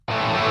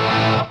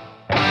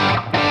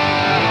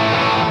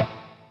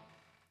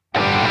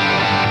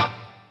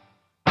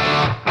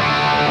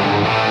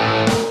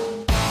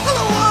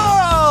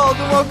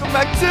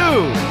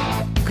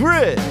to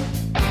Grid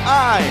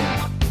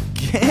Iron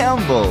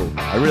Gamble.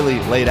 I really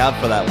laid out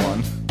for that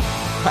one.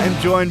 I'm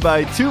joined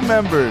by two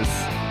members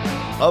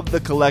of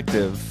the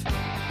collective.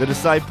 The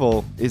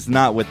disciple is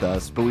not with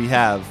us, but we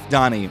have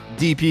Donnie,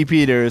 DP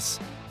Peters,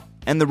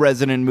 and the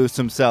resident moose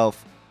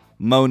himself,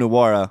 Mo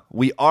Nawara.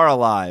 We are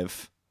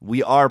alive,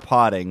 we are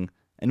potting,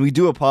 and we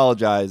do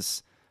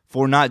apologize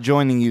for not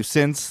joining you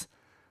since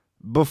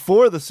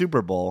before the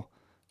Super Bowl.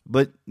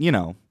 But, you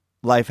know,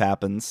 life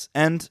happens.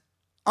 And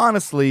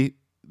honestly,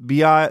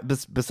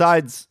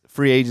 besides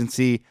free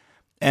agency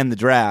and the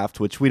draft,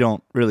 which we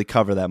don't really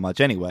cover that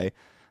much anyway,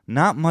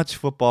 not much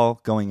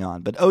football going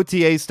on. But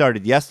OTA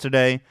started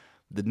yesterday.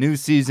 The new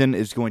season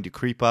is going to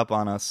creep up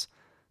on us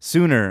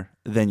sooner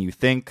than you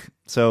think.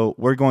 So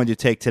we're going to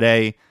take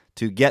today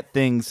to get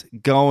things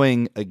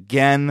going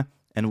again,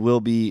 and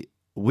we'll be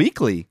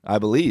weekly, I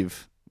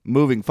believe,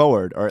 moving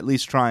forward, or at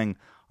least trying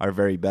our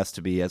very best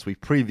to be as we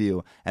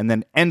preview and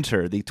then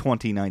enter the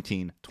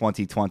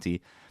 2019-2020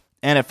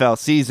 NFL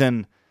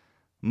season.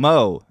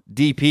 Mo,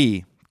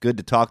 DP, good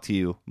to talk to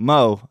you.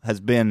 Mo has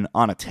been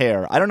on a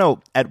tear. I don't know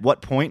at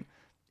what point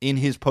in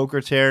his poker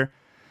tear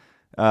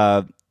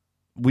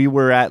we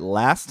were at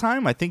last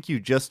time. I think you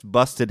just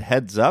busted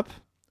heads up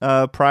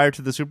prior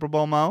to the Super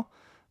Bowl, Mo.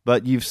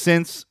 But you've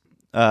since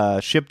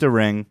shipped a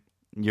ring.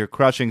 You're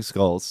crushing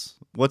skulls.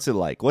 What's it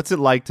like? What's it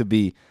like to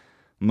be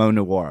Mo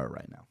Nawara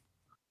right now?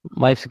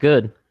 Life's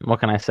good. What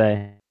can I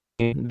say?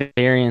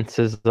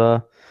 Variances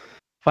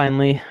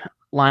finally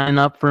line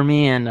up for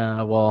me and,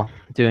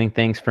 doing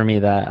things for me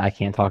that I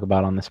can't talk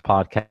about on this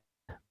podcast.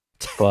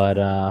 But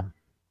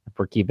if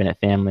we're keeping it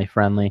family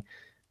friendly.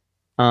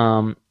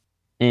 And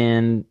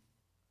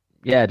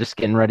yeah, just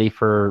getting ready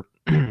for,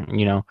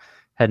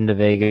 heading to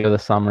Vegas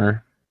this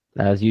summer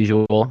as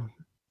usual.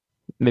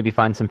 Maybe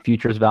find some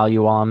futures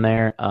value while I'm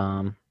there.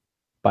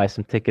 Buy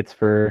some tickets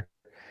for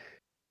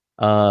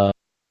Brett's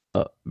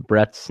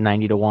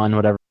 90-1,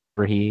 whatever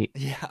he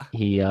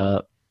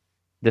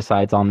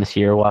decides on this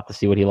year. We'll have to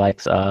see what he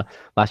likes.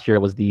 Last year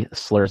it was the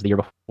Slurs. The year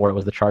before it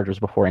was the Chargers.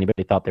 Before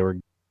anybody thought they were.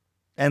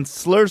 And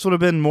Slurs would have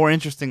been more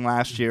interesting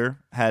last year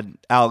had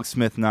Alex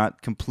Smith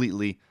not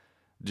completely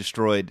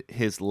destroyed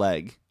his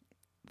leg.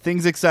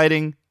 Things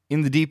exciting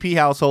in the DP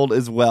household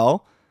as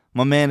well.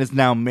 My man is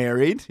now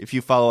married. If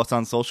you follow us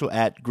on social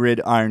at Grid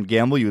Iron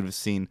Gamble, you would have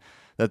seen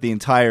that the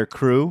entire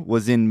crew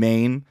was in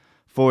Maine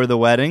for the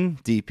wedding.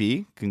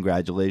 DP,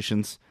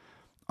 congratulations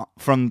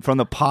from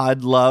the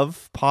pod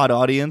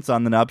audience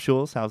on the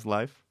nuptials. How's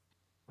life?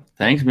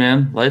 Thanks,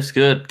 man. Life's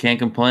good. Can't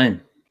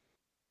complain.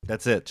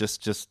 That's it.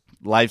 Just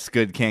life's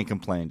good. Can't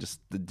complain. Just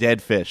the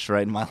dead fish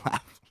right in my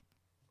lap.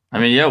 I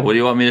mean, yeah. What do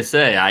you want me to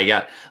say?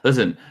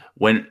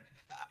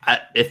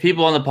 If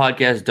people on the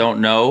podcast don't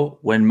know,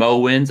 when Mo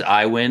wins,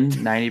 I win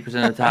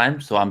 90% of the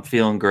time. So I'm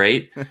feeling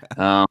great.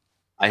 I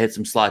hit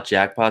some slot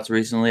jackpots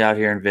recently out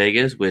here in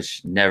Vegas,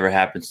 which never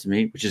happens to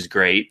me, which is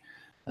great.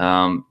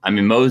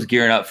 Mo's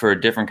gearing up for a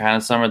different kind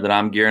of summer that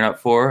I'm gearing up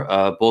for.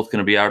 Both going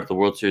to be out at the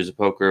World Series of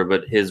Poker,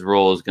 but his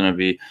role is going to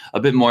be a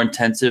bit more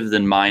intensive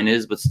than mine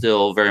is, but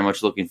still very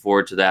much looking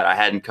forward to that. I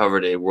hadn't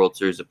covered a World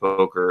Series of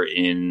Poker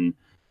in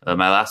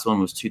my last one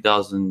was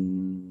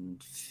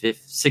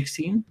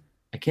 2016.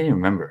 I can't even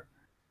remember.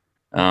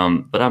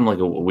 But I'm like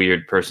a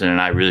weird person,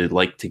 and I really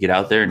like to get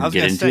out there and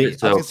get into it.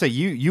 So I was gonna say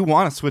you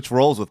want to switch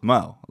roles with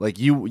Mo. Like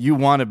you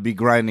want to be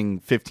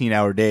grinding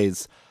 15-hour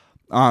days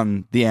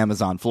on the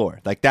Amazon floor.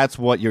 Like that's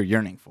what you're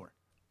yearning for.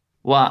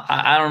 Well,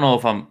 I don't know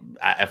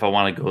if I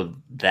want to go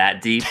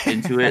that deep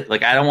into it.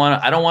 Like I don't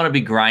want to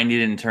be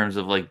grinding in terms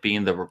of like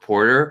being the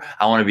reporter.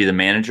 I want to be the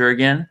manager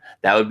again.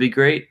 That would be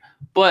great.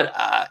 But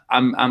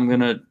I'm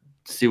gonna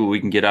see what we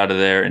can get out of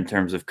there in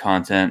terms of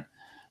content.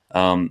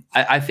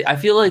 I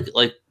feel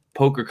like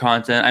poker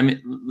content. I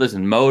mean,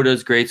 listen, Mo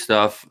does great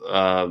stuff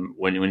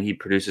when he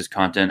produces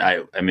content.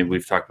 I mean,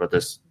 we've talked about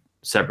this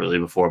separately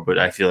before, but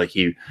I feel like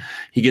he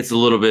gets a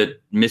little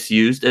bit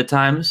misused at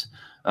times.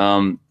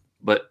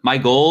 But my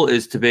goal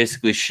is to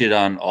basically shit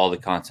on all the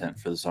content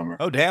for the summer.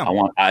 Oh damn!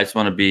 I just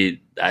want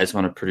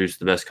to produce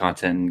the best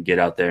content and get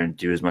out there and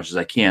do as much as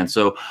I can.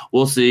 So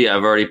we'll see.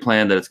 I've already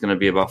planned that it's going to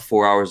be about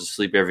 4 hours of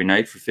sleep every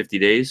night for 50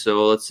 days.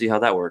 So let's see how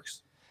that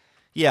works.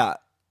 Yeah.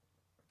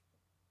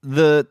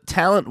 The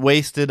talent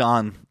wasted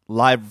on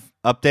live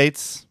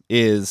updates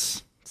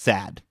is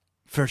sad,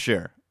 for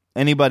sure.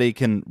 Anybody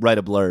can write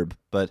a blurb,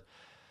 but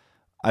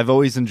I've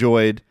always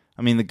enjoyed.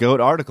 I mean, the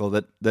GOAT article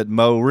that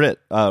Mo wrote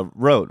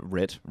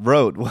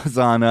was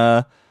on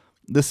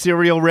the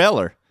serial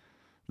railer,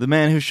 the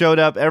man who showed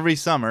up every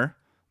summer,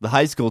 the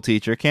high school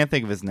teacher, can't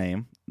think of his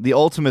name, the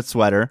ultimate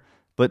sweater,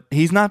 but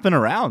he's not been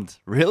around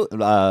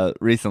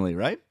recently,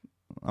 right?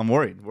 I'm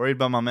worried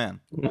about my man.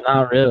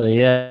 Not really,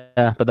 yeah.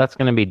 But that's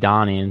going to be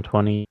Donnie in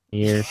 20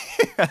 years.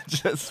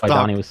 That's why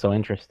Donnie was so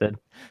interested.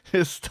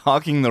 Just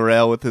stalking the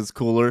rail with his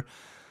cooler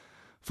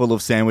full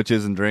of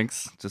sandwiches and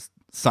drinks, just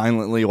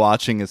silently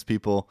watching as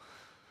people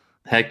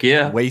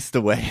waste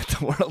away at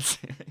the World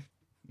Series.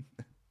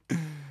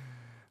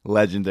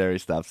 Legendary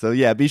stuff. So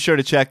yeah, be sure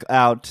to check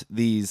out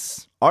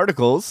these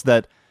articles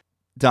that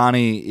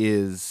Donnie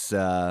is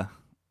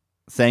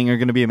saying are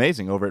going to be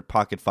amazing over at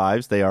Pocket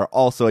Fives. They are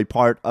also a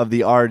part of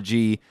the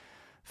RG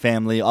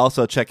family.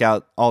 Also, check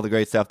out all the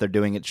great stuff they're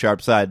doing at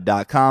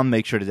sharpside.com.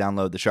 Make sure to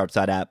download the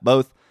Sharpside app,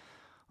 both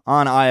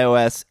on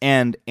iOS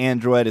and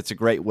Android. It's a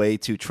great way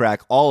to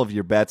track all of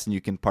your bets, and you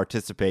can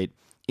participate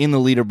in the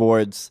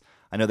leaderboards.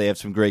 I know they have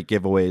some great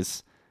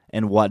giveaways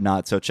and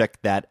whatnot, so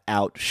check that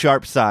out.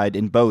 Sharpside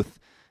in both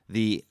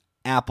the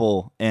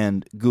Apple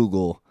and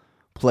Google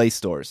Play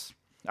stores.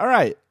 All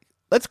right,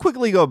 let's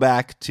quickly go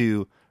back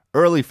to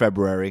early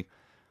February.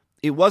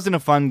 It wasn't a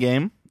fun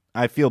game.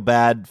 I feel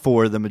bad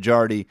for the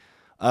majority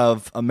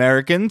of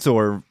Americans,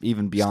 or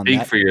even beyond that.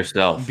 Speak for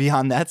yourself.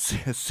 Beyond that,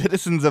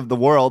 citizens of the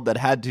world that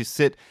had to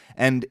sit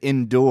and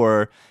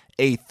endure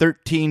a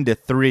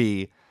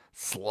 13-3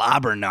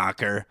 slobber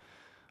knocker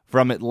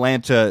from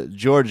Atlanta,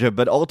 Georgia.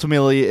 But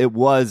ultimately, it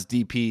was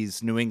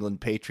DP's New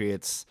England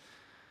Patriots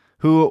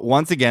who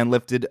once again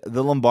lifted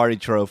the Lombardi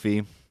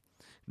Trophy.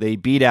 They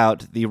beat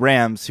out the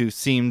Rams, who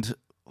seemed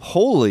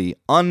wholly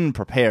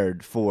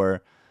unprepared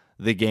for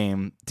the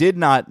game, did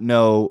not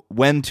know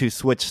when to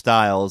switch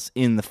styles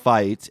in the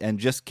fight, and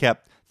just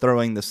kept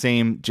throwing the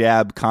same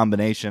jab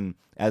combination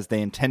as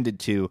they intended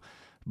to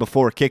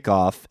before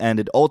kickoff, and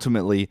it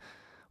ultimately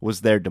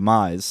was their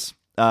demise.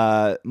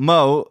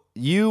 Mo,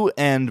 you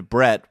and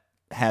Brett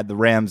had the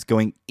Rams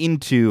going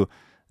into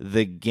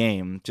the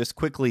game. Just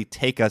quickly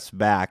take us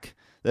back.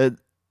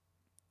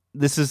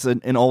 This is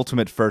an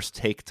ultimate first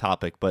take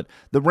topic, but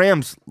the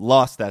Rams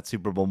lost that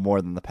Super Bowl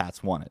more than the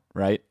Pats won it,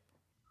 right?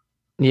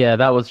 Yeah,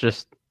 that was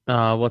just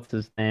what's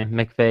his name?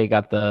 McVay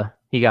got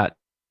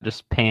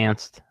just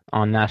pantsed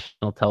on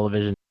national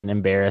television and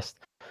embarrassed.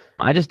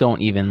 I just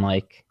don't even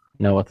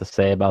know what to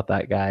say about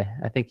that guy.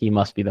 I think he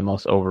must be the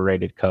most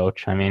overrated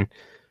coach. I mean,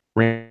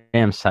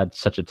 Rams had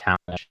such a talent.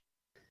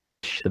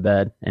 Shit the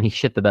bed, and he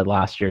shit the bed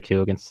last year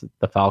too against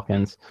the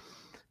Falcons.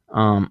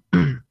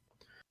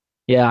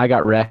 Yeah, I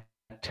got wrecked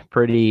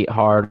pretty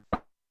hard.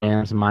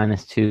 Rams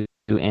 -2,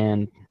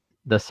 and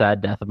the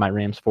sad death of my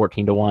Rams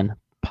 14-1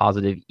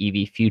 positive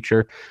EV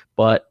future.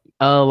 But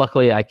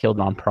luckily, I killed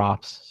on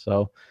props,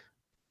 so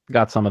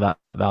got some of that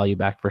value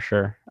back for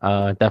sure.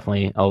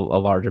 Definitely a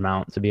large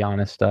amount, to be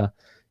honest.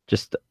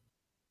 Just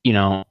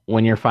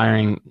when you're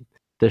firing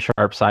the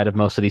sharp side of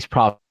most of these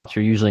props,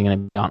 you're usually going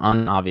to be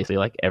on. Obviously,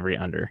 every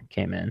under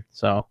came in,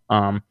 so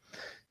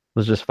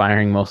was just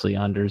firing mostly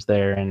unders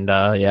there, and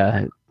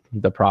yeah,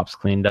 the props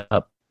cleaned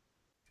up.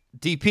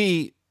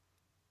 DP,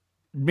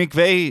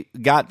 McVay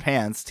got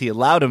pantsed. He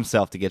allowed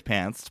himself to get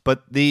pantsed,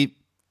 but the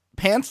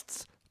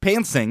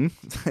pantsing,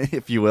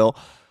 if you will,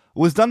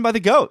 was done by the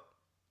GOAT.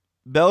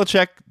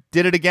 Belichick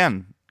did it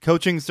again.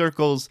 Coaching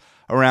circles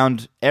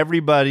around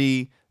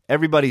everybody's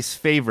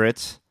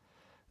favorite,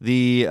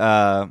 the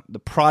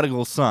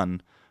prodigal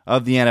son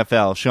of the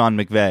NFL, Sean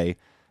McVay,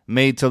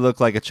 made to look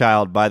like a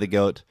child by the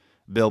GOAT,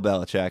 Bill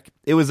Belichick.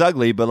 It was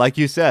ugly, but like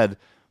you said,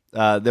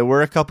 there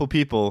were a couple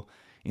people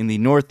in the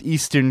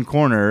northeastern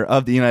corner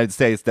of the United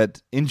States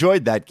that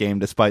enjoyed that game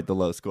despite the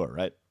low score,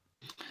 right?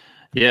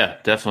 Yeah,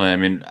 definitely. I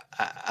mean,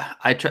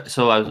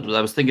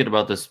 I was thinking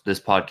about this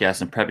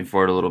podcast and prepping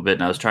for it a little bit,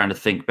 and I was trying to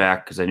think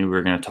back because I knew we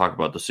were going to talk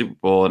about the Super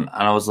Bowl, and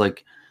I was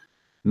like,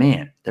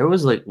 man, there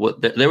was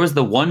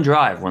the one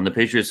drive when the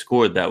Patriots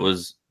scored that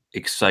was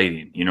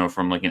exciting,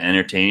 from an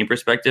entertaining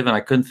perspective, and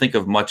I couldn't think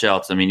of much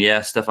else. I mean,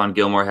 yeah, Stephon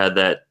Gilmore had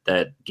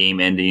that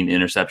game-ending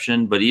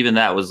interception, but even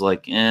that was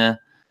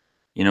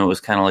it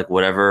was kind of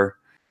whatever.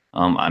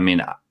 I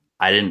mean,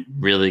 I didn't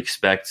really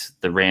expect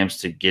the Rams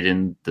to get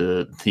in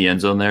the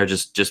end zone there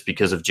just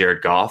because of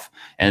Jared Goff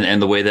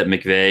and the way that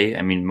McVay,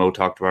 I mean, Mo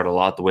talked about it a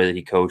lot, the way that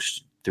he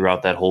coached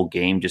throughout that whole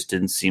game just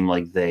didn't seem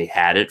like they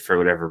had it for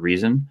whatever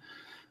reason.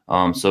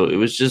 So it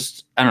was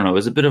just, I don't know, it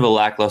was a bit of a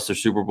lackluster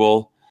Super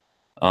Bowl.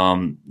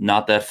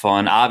 Not that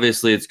fun.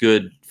 Obviously, it's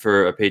good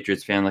for a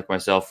Patriots fan like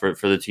myself for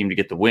the team to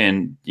get the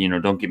win.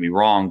 Don't get me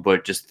wrong,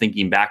 but just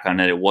thinking back on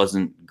it, it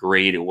wasn't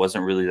great. It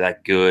wasn't really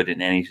that good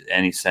in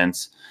any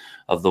sense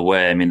of the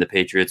way. I mean, the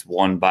Patriots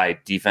won by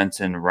defense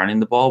and running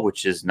the ball,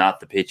 which is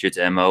not the Patriots'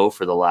 MO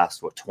for the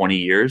last 20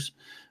 years,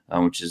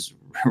 which is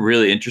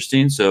really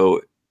interesting.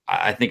 So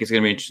I think it's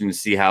going to be interesting to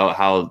see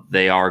how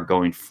they are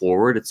going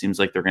forward. It seems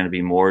like they're going to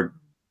be more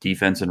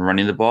defense and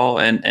running the ball.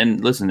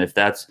 And listen, if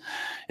that's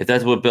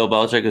what Bill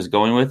Belichick is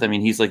going with, I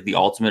mean, he's like the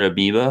ultimate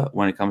amoeba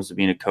when it comes to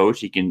being a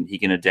coach. He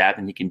can adapt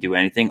and he can do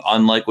anything,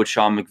 unlike what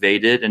Sean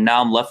McVay did. And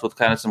now I'm left with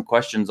kind of some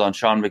questions on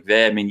Sean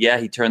McVay. I mean, yeah,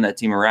 he turned that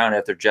team around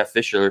after Jeff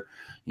Fisher,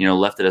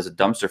 left it as a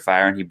dumpster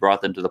fire, and he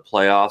brought them to the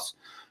playoffs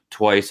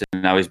twice,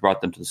 and now he's brought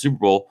them to the Super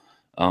Bowl.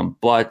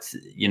 But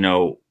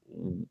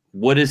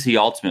what is he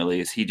ultimately?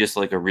 Is he just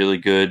like a really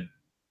good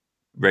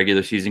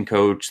regular season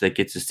coach that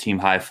gets his team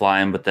high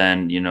flying, but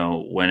then,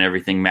 when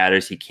everything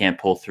matters, he can't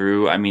pull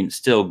through? I mean,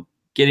 still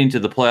getting to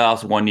the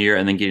playoffs one year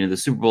and then getting to the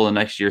Super Bowl the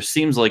next year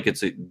seems like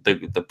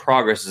the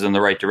progress is in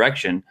the right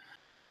direction.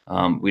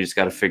 We just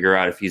got to figure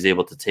out if he's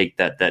able to take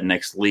that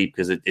next leap,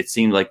 because it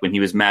seemed like when he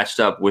was matched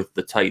up with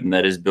the Titan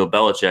that is Bill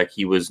Belichick,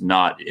 he was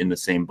not in the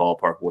same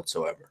ballpark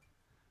whatsoever.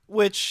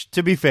 Which,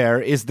 to be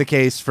fair, is the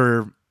case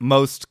for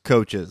most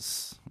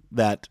coaches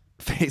that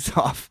face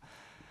off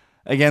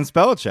against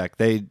Belichick.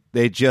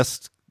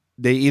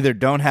 They either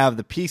don't have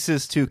the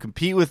pieces to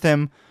compete with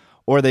him,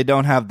 or they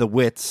don't have the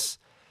wits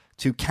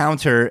to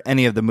counter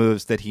any of the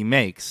moves that he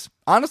makes.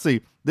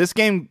 Honestly, this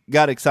game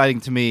got exciting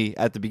to me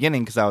at the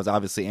beginning because I was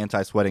obviously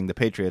anti-sweating the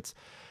Patriots.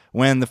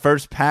 When the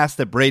first pass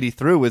that Brady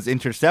threw was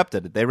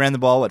intercepted. They ran the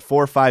ball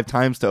 4 or 5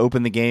 times to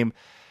open the game,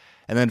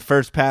 and then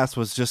first pass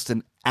was just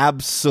an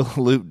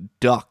absolute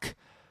duck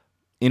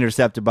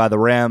intercepted by the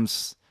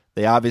Rams.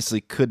 They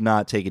obviously could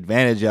not take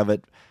advantage of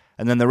it.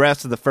 And then the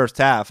rest of the first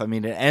half, I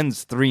mean, it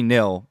ends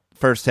 3-0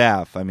 first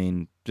half. I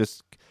mean,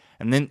 just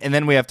and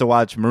then we have to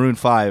watch Maroon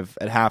 5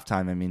 at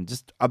halftime. I mean,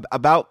 just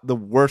about the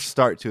worst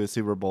start to a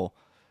Super Bowl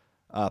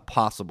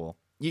possible.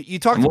 You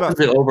talked about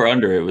the over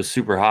under. It was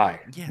super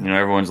high. Yeah. You know,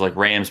 everyone's like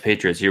Rams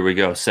Patriots. Here we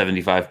go,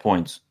 75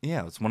 points.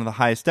 Yeah, it was one of the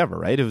highest ever,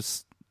 right?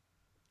 Was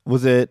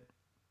it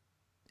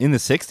in the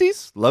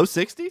 60s, low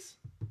 60s?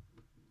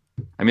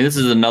 I mean, this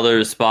is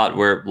another spot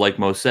where, like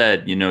Mo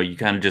said, you know, you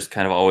kind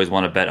of always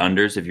want to bet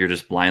unders if you're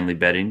just blindly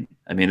betting.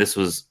 I mean, this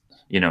was,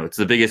 you know, it's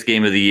the biggest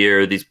game of the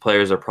year. These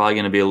players are probably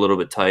going to be a little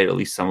bit tight, at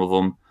least some of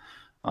them,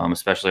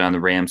 especially on the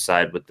Rams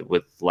side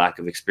with lack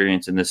of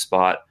experience in this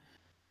spot.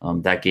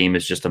 That game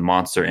is just a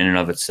monster in and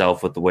of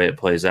itself with the way it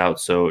plays out.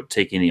 So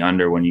taking the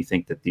under when you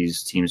think that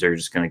these teams are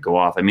just going to go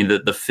off. I mean,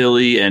 the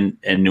Philly and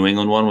New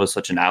England one was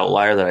such an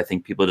outlier that I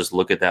think people just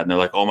look at that and they're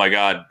like, oh my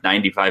God,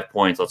 95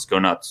 points. Let's go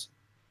nuts.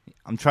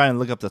 I'm trying to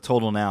look up the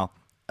total now.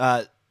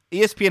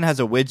 ESPN has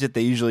a widget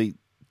that usually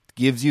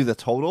gives you the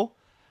total.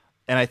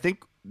 And I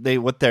think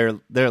their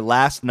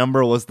last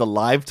number was the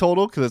live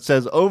total because it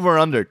says over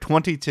under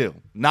 22.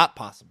 Not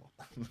possible.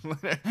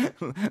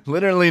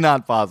 Literally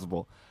not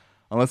possible.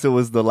 Unless it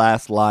was the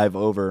last live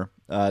over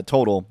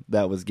total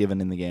that was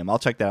given in the game. I'll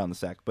check that out in a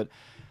sec. But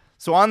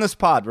so on this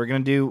pod, we're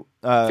going to do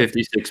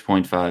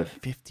 56.5.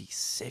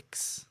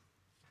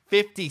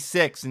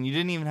 56, and you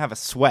didn't even have a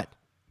sweat.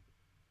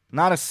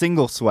 Not a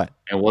single sweat.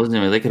 It wasn't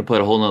even. They could have played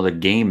a whole nother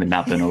game and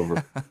not been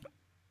over.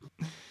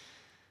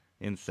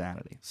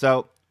 Insanity.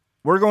 So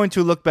we're going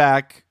to look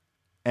back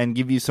and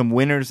give you some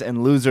winners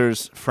and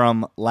losers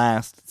from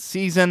last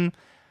season,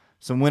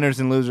 some winners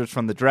and losers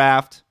from the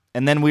draft.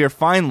 And then we are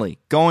finally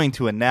going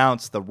to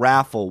announce the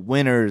Raffle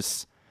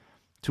winners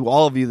to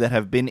all of you that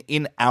have been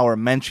in our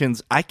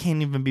mentions. I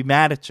can't even be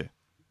mad at you.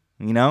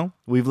 You know,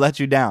 we've let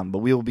you down, but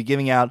we will be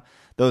giving out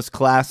those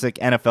classic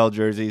NFL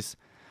jerseys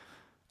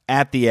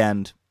at the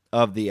end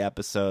of the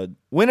episode.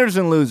 Winners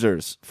and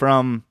losers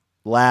from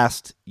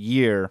last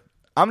year.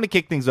 I'm going to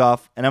kick things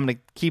off, and I'm going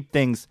to keep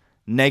things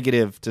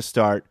negative to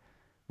start.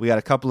 We got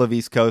a couple of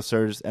East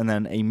Coasters and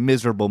then a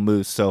miserable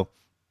Moose, so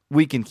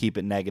we can keep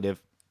it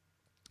negative.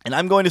 And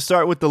I'm going to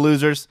start with the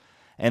losers.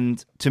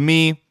 And to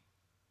me,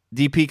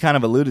 DP kind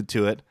of alluded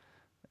to it,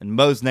 and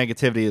Mo's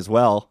negativity as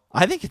well.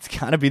 I think it's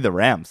got to be the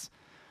Rams.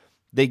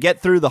 They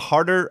get through the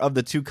harder of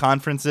the two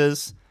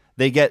conferences.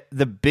 They get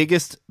the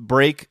biggest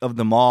break of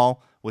them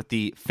all with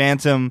the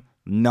phantom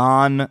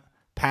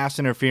non-pass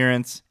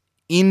interference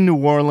in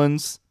New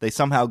Orleans. They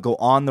somehow go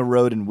on the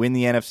road and win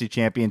the NFC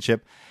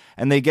Championship.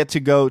 And they get to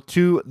go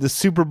to the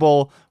Super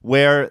Bowl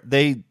where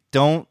they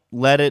don't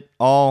let it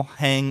all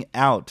hang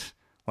out.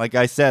 Like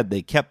I said,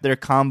 they kept their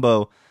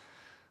combo,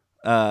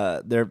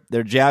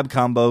 their jab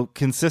combo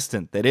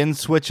consistent. They didn't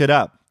switch it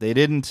up. They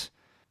didn't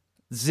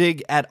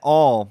zig at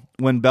all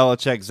when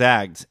Belichick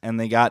zagged, and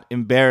they got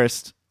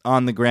embarrassed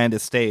on the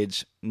grandest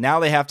stage. Now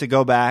they have to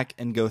go back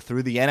and go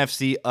through the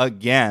NFC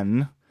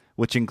again,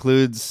 which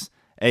includes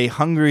a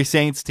hungry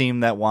Saints team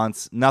that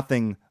wants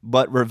nothing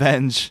but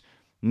revenge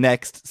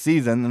next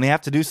season, and they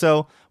have to do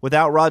so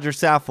without Roger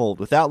Saffold,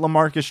 without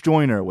LaMarcus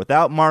Joyner,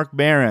 without Mark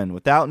Barron,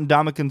 without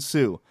Ndamukong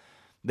Suh.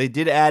 They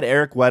did add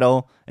Eric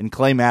Weddle and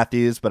Clay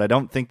Matthews, but I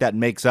don't think that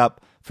makes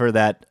up for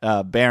that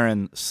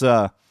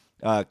Barron-Suh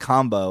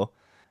combo.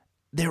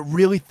 They're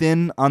really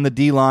thin on the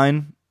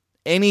D-line.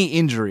 Any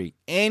injury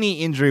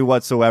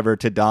whatsoever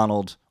to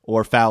Donald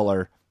or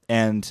Fowler,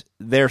 and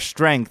their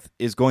strength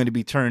is going to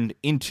be turned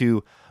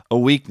into a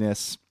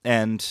weakness.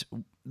 And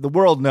the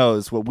world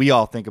knows what we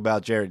all think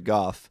about Jared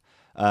Goff.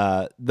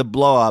 The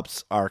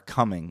blow-ups are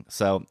coming.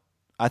 So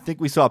I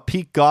think we saw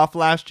peak Goff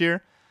last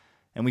year,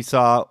 and we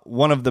saw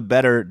one of the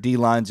better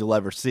D-lines you'll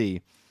ever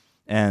see.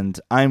 And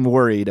I'm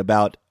worried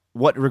about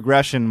what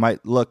regression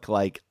might look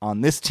like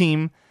on this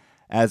team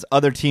as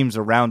other teams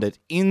around it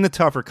in the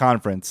tougher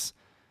conference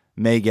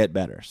may get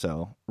better.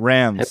 So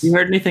Rams. Have you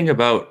heard anything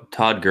about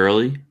Todd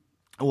Gurley?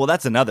 Well,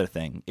 that's another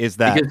thing. Is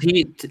that because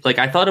he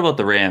I thought about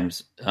the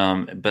Rams,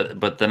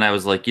 but then I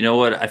was like, you know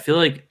what? I feel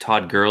like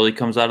Todd Gurley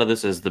comes out of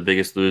this as the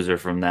biggest loser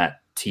from that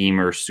team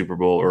or Super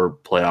Bowl or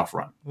playoff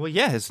run. Well,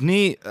 yeah, his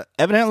knee.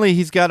 Evidently,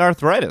 he's got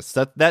arthritis.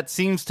 That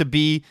seems to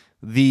be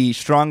the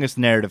strongest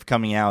narrative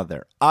coming out of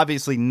there.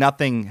 Obviously,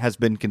 nothing has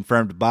been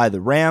confirmed by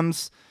the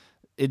Rams.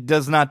 It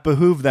does not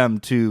behoove them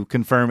to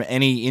confirm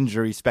any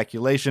injury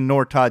speculation,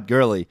 nor Todd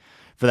Gurley,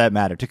 for that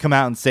matter, to come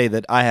out and say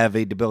that I have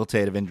a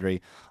debilitative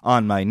injury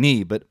on my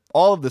knee. But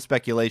all of the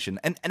speculation,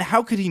 and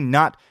how could he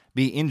not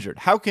be injured?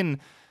 How can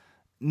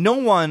no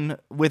one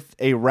with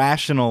a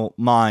rational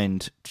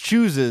mind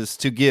chooses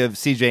to give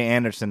CJ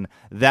Anderson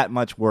that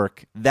much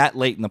work that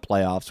late in the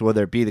playoffs,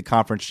 whether it be the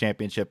conference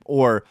championship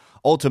or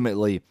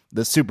ultimately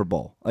the Super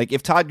Bowl? Like,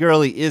 if Todd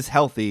Gurley is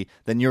healthy,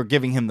 then you're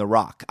giving him the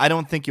rock. I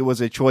don't think it was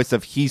a choice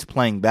of he's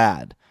playing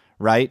bad,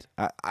 right?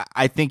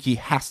 I think he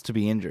has to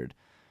be injured.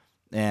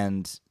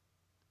 And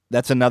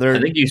that's another.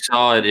 I think you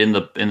saw it in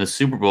the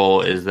Super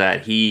Bowl, is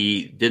that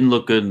he didn't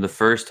look good in the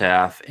first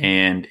half,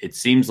 and it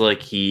seems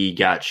like he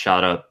got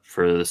shot up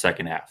for the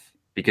second half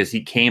because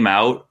he came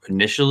out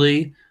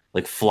initially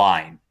like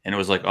flying, and it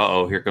was like,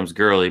 uh-oh, here comes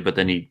Gurley, but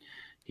then he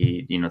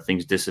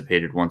things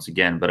dissipated once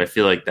again. But I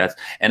feel like that's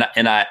and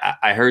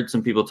I heard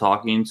some people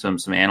talking, some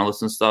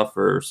analysts and stuff,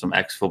 or some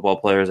ex-football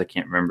players, I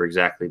can't remember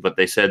exactly, but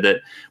they said that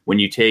when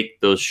you take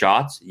those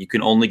shots, you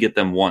can only get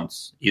them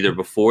once, either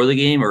before the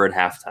game or at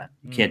halftime.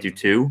 You can't do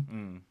two.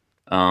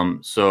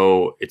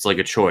 So it's like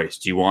a choice.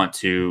 Do you want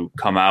to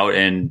come out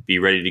and be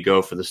ready to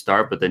go for the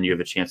start, but then you have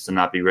a chance to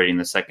not be ready in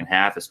the second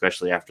half,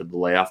 especially after the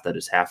layoff that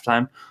is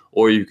halftime?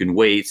 Or you can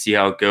wait, see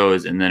how it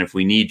goes, and then if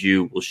we need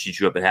you, we'll shoot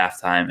you up at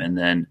halftime, and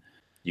then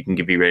you can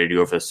be ready to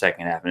go for the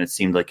second half. And it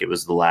seemed like it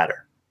was the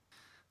latter.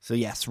 So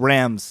yes,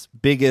 Rams,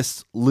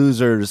 biggest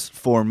losers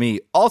for me.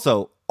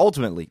 Also,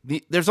 ultimately,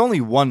 there's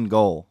only one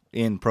goal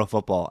in pro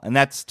football, and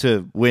that's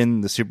to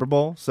win the Super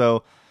Bowl.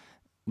 So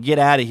get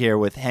out of here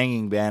with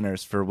hanging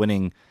banners for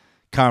winning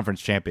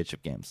conference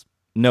championship games.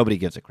 Nobody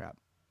gives a crap.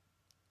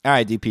 All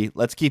right, DP,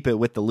 let's keep it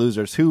with the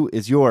losers. Who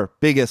is your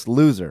biggest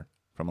loser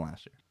from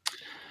last year?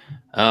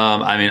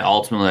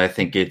 Ultimately, I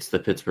think it's the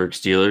Pittsburgh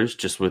Steelers,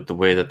 just with the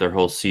way that their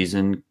whole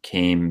season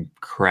came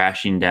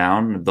crashing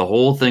down. The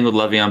whole thing with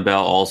Le'Veon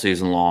Bell all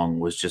season long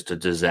was just a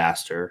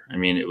disaster. I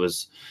mean, it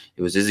was,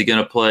 is he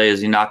going to play?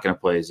 Is he not going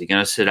to play? Is he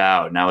going to sit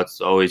out? Now it's,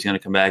 he's going to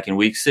come back in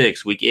week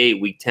 6, week 8,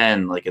 week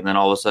 10, and then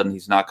all of a sudden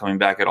he's not coming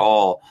back at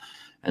all.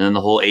 And then the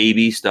whole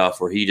AB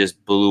stuff where he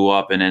just blew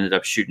up and ended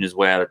up shooting his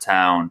way out of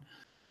town.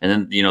 And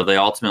then, they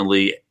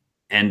ultimately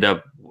end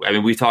up,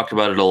 we talked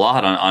about it a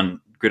lot on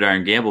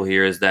Gridiron Gamble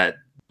here, is that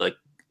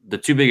the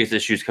two biggest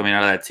issues coming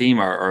out of that team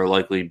are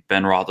likely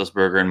Ben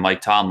Roethlisberger and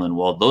Mike Tomlin.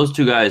 Well, those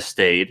two guys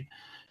stayed,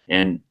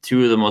 and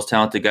two of the most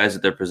talented guys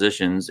at their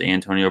positions,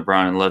 Antonio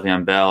Brown and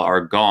Le'Veon Bell, are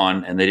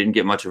gone, and they didn't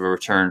get much of a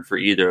return for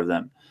either of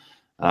them.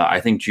 I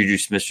think Juju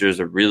Smith-Schuster is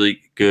a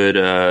really good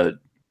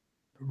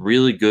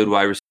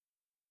wide receiver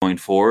going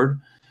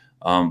forward.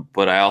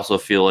 But I also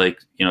feel like,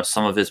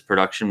 some of his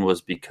production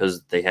was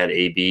because they had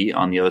AB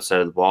on the other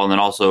side of the ball. And then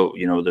also,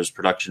 there's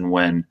production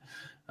when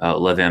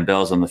Le'Veon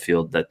Bell's on the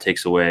field that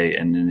takes away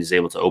and then he's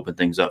able to open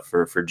things up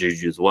for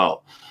Juju as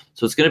well.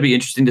 So it's going to be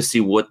interesting to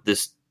see what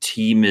this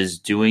team is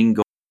doing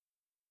going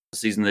into the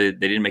season. They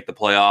didn't make the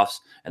playoffs,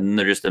 and then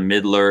they're just a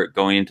middler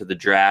going into the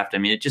draft.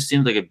 It just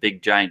seems like a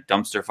big, giant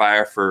dumpster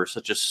fire for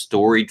such a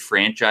storied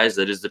franchise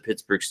that is the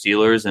Pittsburgh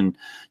Steelers. And,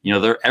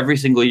 they're every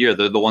single year,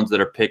 they're the ones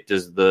that are picked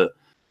as the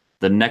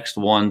next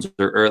ones,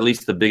 or at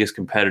least the biggest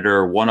competitor,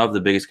 or one of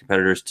the biggest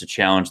competitors to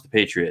challenge the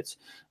Patriots.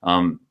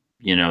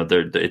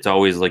 It's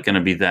always going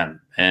to be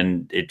them.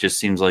 And it just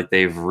seems like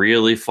they've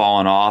really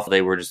fallen off.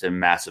 They were just a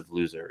massive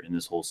loser in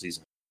this whole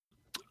season.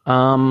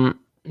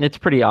 It's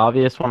pretty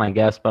obvious one, I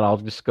guess, but I'll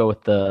just go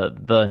with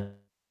the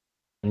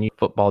new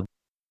football.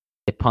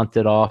 They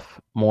punted off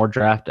more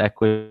draft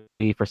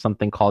equity for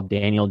something called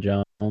Daniel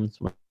Jones.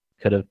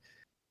 Could have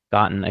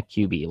gotten a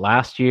QB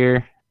last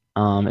year.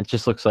 It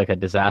just looks like a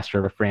disaster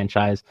of a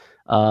franchise.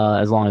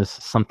 As long as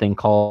something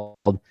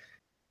called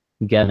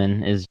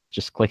Gavin is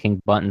just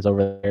clicking buttons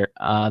over there.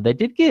 They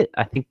did get,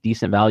 I think,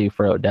 decent value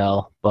for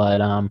Odell, but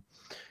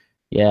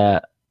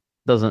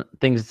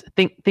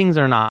things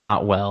are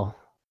not well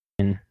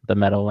in the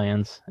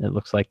Meadowlands, it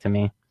looks like to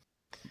me.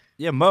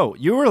 Yeah, Mo,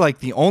 you were like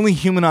the only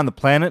human on the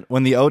planet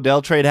when the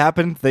Odell trade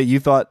happened that you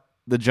thought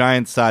the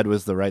Giants side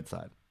was the right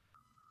side.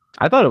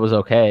 I thought it was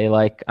okay.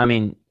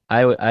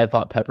 I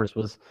thought Peppers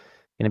was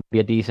going to be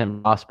a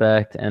decent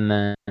prospect, and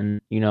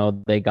then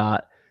they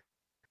got,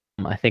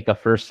 I think, a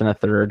first and a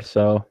third.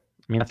 So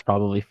that's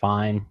probably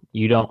fine.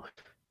 You don't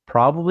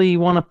probably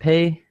want to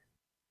pay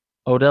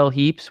Odell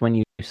heaps when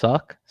you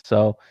suck.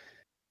 So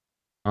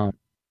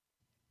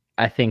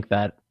I think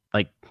that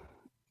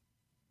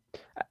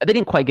they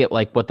didn't quite get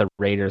what the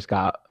Raiders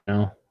got,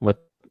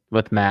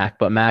 with Mac,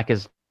 but Mac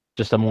is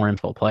just a more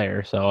info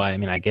player. So I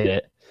get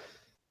it.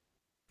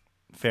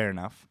 Fair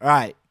enough. All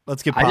right,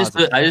 let's get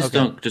positive. I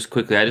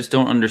just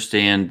don't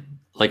understand.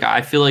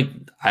 I feel like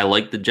I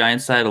like the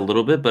Giants side a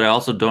little bit, but I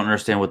also don't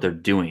understand what they're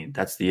doing.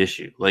 That's the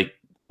issue.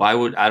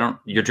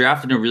 You're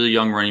drafting a really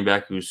young running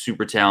back who's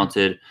super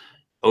talented.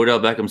 Odell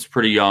Beckham's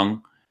pretty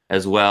young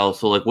as well.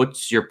 So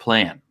what's your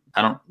plan?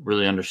 I don't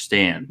really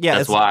understand. Yeah,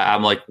 that's why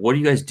I'm like, what are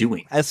you guys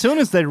doing? As soon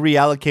as they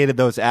reallocated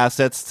those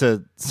assets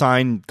to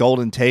sign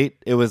Golden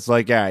Tate, it was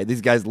like, all right, these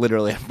guys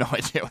literally have no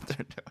idea what they're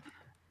doing.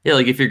 Yeah,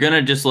 if you're going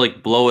to just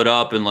blow it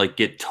up and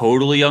get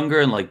totally younger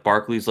and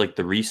Barkley's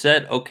the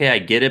reset, okay, I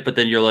get it. But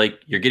then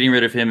you're getting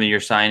rid of him and you're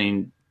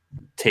signing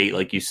Tate,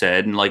 like you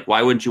said. And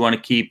why wouldn't you want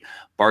to keep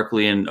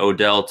Barkley and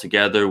Odell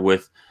together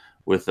with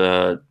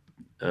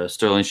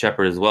Sterling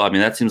Shepard as well. I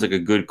mean, that seems like a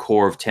good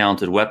core of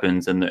talented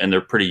weapons, and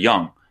they're pretty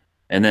young.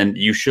 And then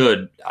you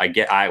should,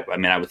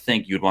 I would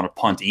think you'd want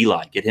to punt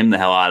Eli, get him the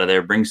hell out of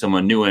there, bring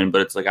someone new in.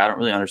 But it's like I don't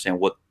really understand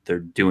what they're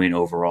doing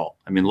overall.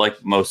 I mean,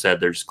 like Mo said,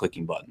 they're just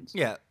clicking buttons.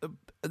 Yeah,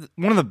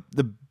 one of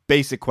the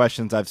basic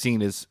questions I've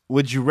seen is: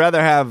 would you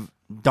rather have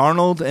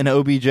Darnold and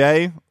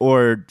OBJ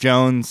or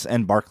Jones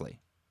and Barkley?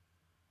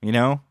 You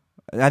know,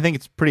 I think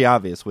it's pretty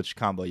obvious which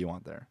combo you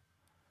want there,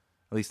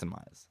 at least in my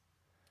eyes.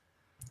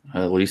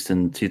 At least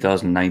in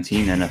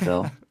 2019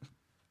 NFL.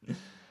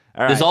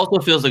 All right. This also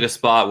feels like a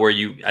spot where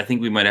I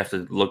think we might have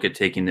to look at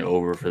taking the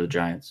over for the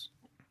Giants.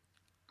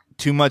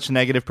 Too much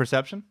negative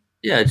perception?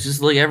 Yeah, it's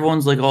just like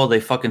everyone's like, oh,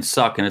 they fucking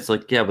suck. And it's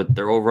like, yeah, but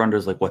their over-under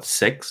is like, what,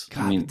 6?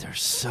 God, I mean, they're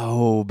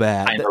so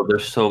bad.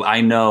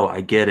 I know,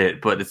 I get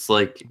it. But it's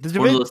like, it's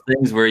one of those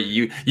things where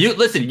you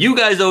listen, you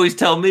guys always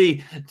tell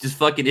me, just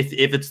fucking, if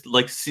it's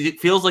like,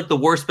 feels like the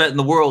worst bet in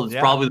the world, it's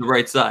probably the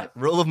right side.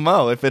 Rule of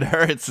Mo, if it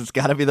hurts, it's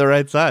got to be the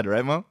right side,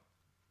 right, Mo?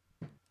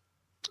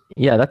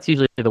 Yeah, that's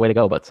usually the way to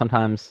go. But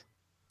sometimes,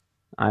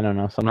 I don't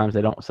know, sometimes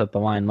they don't set the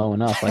line low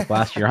enough. Like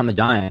last year on the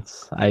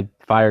Giants, I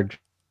fired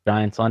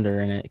Giants under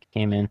and it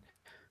came in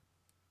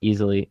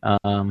easily.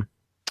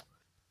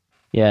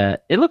 Yeah,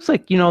 it looks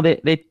like,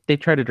 they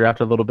try to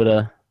draft a little bit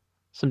of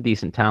some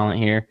decent talent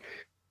here.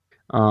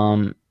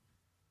 They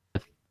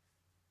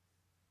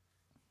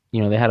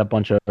had a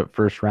bunch of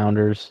first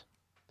rounders.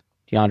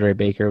 DeAndre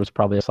Baker was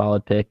probably a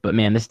solid pick, but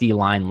man, this D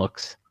line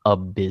looks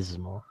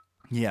abysmal.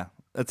 Yeah,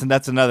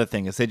 that's another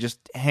thing is they just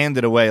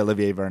handed away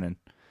Olivier Vernon.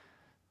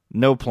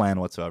 No plan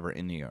whatsoever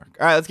in New York.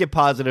 All right, let's get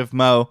positive,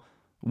 Mo.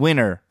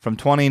 Winner from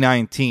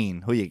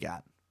 2019. Who you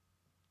got?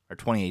 Or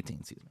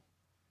 2018 season.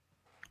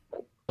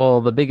 Well,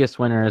 the biggest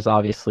winner is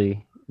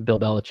obviously Bill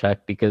Belichick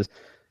because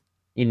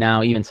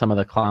even some of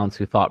the clowns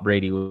who thought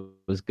Brady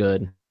was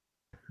good,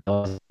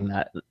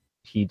 that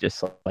he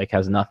just like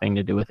has nothing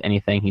to do with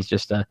anything. He's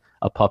just a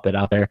puppet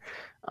out there.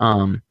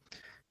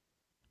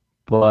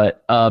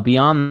 But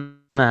beyond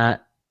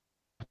that,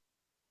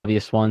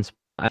 obvious ones,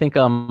 I think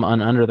an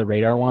under the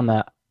radar one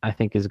that I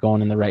think is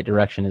going in the right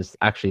direction is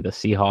actually the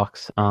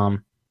Seahawks.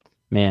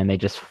 Man, they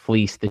just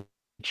fleeced the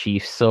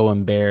Chiefs. So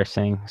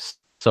embarrassing.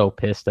 So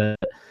pissed at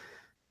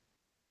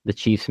the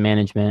Chiefs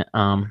management.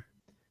 And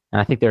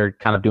I think they're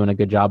kind of doing a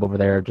good job over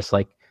there, just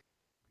like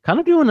kind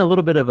of doing a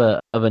little bit of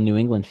a New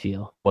England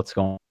feel, what's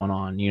going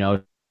on,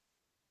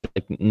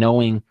 like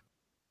knowing,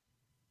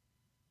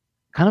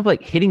 kind of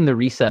like hitting the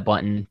reset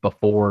button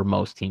before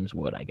most teams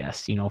would, I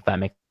guess, if that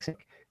makes sense.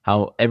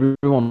 How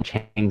everyone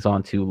hangs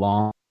on too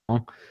long.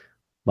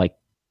 Like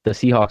the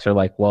Seahawks are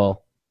like,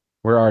 well,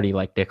 we're already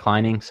like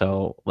declining,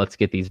 so let's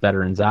get these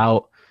veterans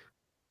out.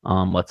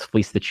 Let's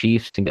fleece the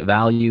Chiefs and get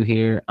value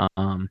here.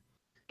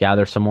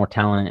 Gather some more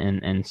talent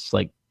and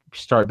like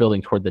start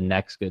building toward the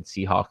next good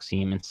Seahawks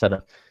team instead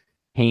of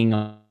hanging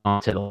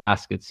on to the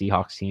last good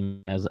Seahawks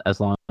team as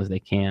long as they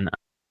can.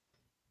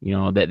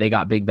 They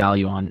got big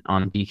value on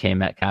DK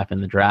Metcalf in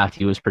the draft.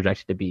 He was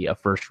projected to be a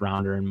first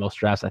rounder in most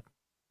drafts. I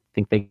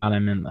think they got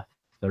him in the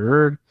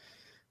third,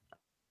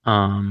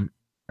 or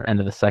end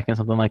of the second,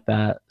 something like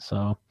that.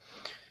 So,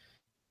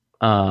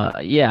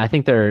 I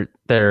think they're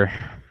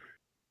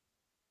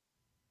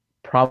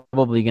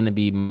probably going to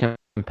be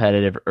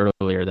competitive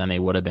earlier than they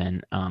would have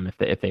been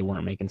if they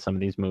weren't making some of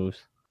these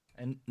moves.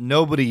 And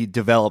nobody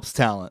develops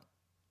talent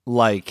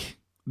like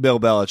Bill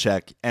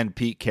Belichick and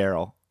Pete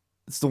Carroll.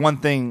 It's the one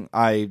thing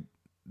I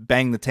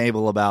banged the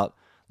table about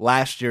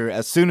last year.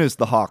 As soon as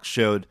the Hawks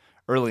showed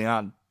early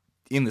on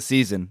in the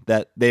season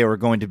that they were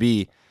going to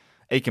be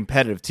a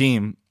competitive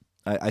team,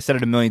 I said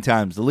it a million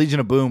times. The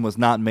Legion of Boom was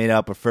not made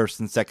up of first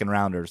and second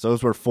rounders.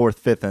 Those were fourth,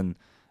 fifth,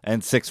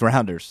 and sixth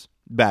rounders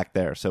back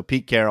there. So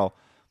Pete Carroll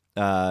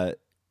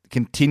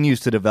continues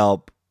to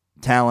develop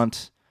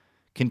talent,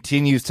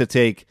 continues to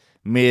take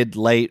mid,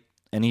 late,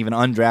 and even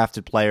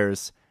undrafted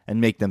players and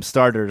make them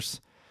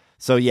starters.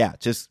 So yeah,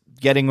 just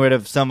getting rid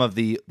of some of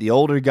the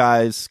older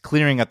guys,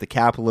 clearing up the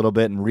cap a little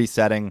bit and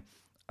resetting.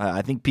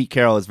 I think Pete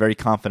Carroll is very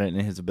confident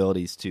in his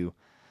abilities to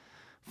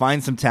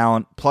find some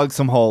talent, plug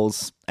some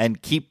holes,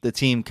 and keep the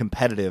team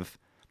competitive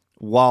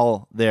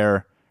while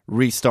they're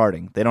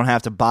restarting. They don't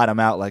have to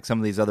bottom out like some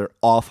of these other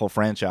awful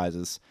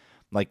franchises.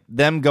 Like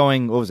them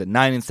going,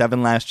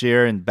 9-7 last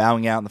year and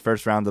bowing out in the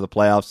first round of the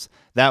playoffs.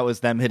 That was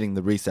them hitting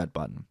the reset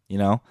button,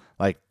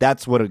 Like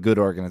that's what a good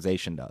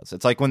organization does.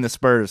 It's like when the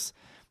Spurs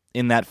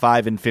in that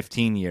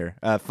 5-15 year,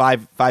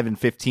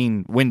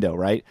 5-15 window,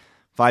 right?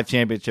 5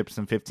 championships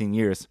in 15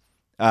 years.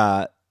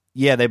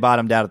 They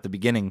bottomed out at the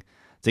beginning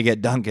to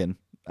get Duncan,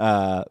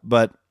 at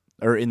the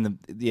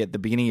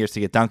beginning years to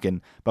get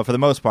Duncan. But for the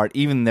most part,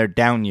 even their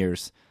down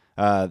years,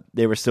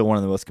 they were still one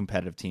of the most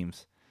competitive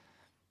teams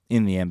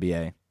in the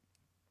NBA.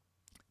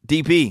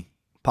 DP,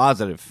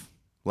 positive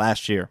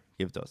last year.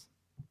 Give it to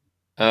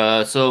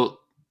us. So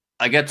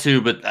I got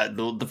two, but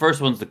the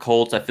first one's the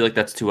Colts. I feel like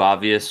that's too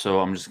obvious,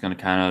 so I'm just going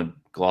to kind of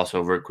gloss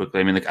over it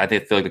quickly. I mean, I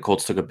feel like the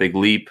Colts took a big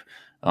leap.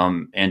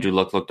 Andrew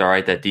Luck looked all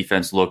right. That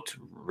defense looked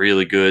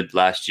really good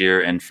last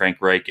year, and Frank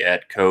Reich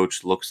at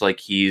coach looks like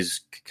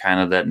he's kind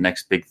of that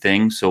next big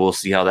thing. So we'll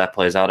see how that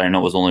plays out. I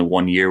know it was only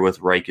 1 year with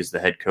Reich as the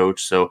head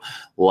coach, so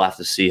we'll have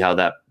to see how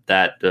that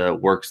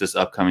works this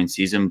upcoming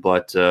season.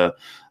 But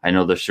I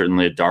know they're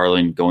certainly a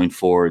darling going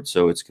forward,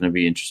 so it's going to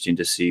be interesting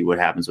to see what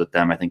happens with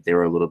them. I think they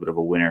were a little bit of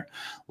a winner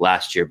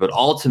last year, but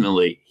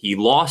ultimately he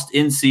lost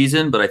in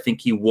season, but I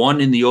think he won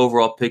in the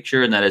overall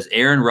picture, and that is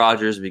Aaron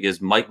Rodgers, because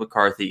Mike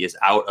McCarthy is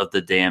out of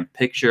the damn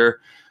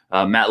picture.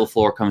 Matt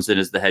LaFleur comes in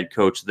as the head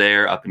coach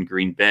there up in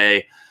Green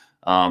Bay.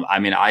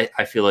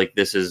 I feel like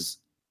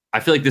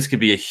this could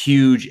be a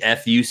huge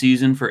FU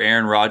season for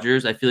Aaron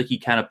Rodgers. I feel like he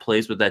kind of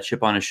plays with that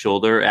chip on his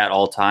shoulder at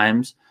all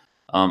times.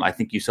 I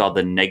think you saw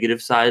the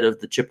negative side of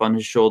the chip on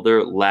his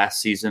shoulder last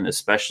season,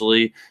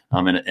 especially.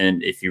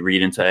 And if you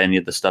read into any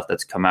of the stuff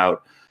that's come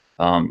out,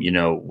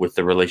 with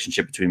the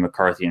relationship between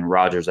McCarthy and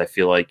Rodgers, I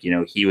feel like,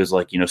 he was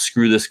like,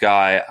 screw this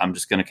guy. I'm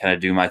just going to kind of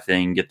do my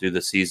thing, get through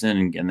the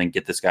season, and then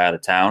get this guy out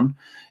of town.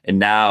 And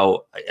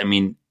now,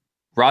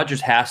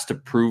 Rodgers has to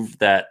prove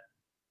that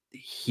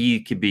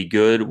he could be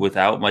good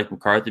without Mike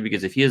McCarthy,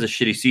 because if he has a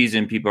shitty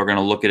season, people are going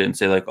to look at it and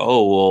say like,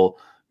 oh, well,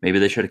 maybe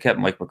they should have kept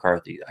Mike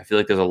McCarthy. I feel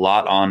like there's a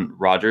lot on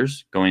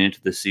Rodgers going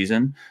into this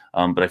season,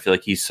 but I feel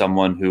like he's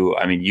someone who,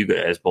 you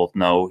guys both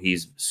know,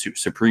 he's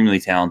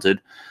supremely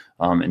talented,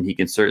 and he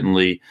can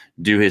certainly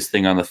do his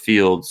thing on the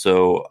field.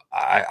 So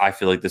I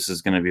feel like this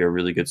is going to be a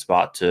really good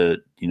spot to,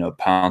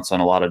 pounce on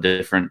a lot of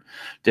different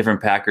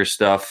Packers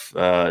stuff,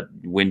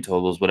 win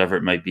totals, whatever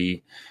it might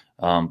be.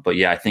 But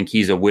yeah, I think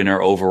he's a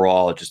winner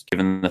overall, just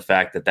given the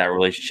fact that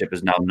relationship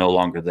is now no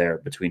longer there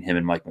between him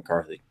and Mike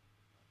McCarthy.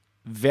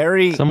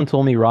 Someone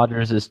told me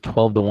Rodgers is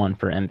 12-1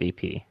 for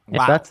MVP.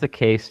 Wow. If that's the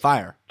case,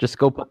 fire. Just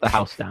go put the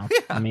house down.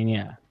 Yeah.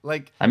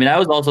 Yeah. I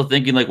was also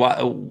thinking like,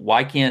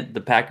 why can't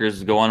the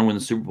Packers go on and win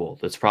the Super Bowl?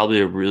 That's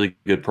probably a really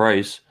good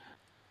price.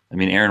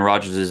 Aaron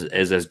Rodgers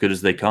is as good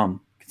as they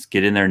come. Let's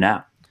get in there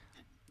now.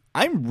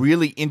 I'm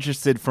really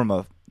interested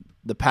from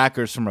the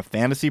Packers from a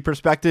fantasy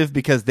perspective,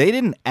 because they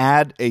didn't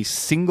add a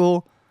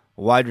single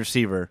wide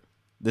receiver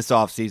this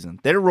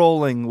offseason. They're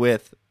rolling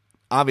with,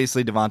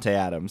 obviously, Devontae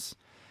Adams,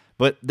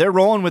 but they're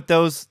rolling with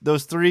those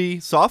three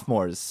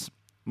sophomores: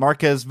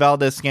 Marquez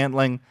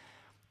Valdez-Scantling,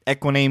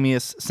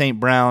 Equinemius St.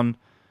 Brown,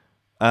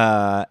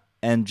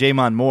 and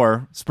Jamon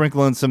Moore,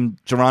 sprinkling some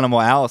Geronimo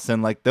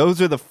Allison. Like,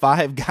 those are the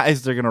 5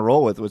 guys they're going to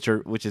roll with,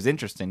 which is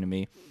interesting to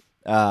me.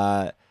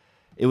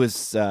 It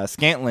was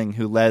Scantling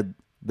who led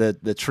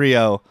the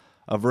trio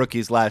of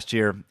rookies last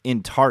year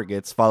in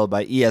targets, followed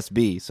by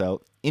ESB.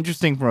 So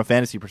interesting from a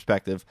fantasy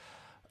perspective.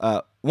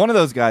 One of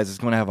those guys is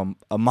going to have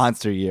a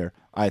monster year,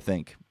 I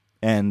think.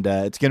 And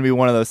it's going to be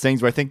one of those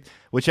things where I think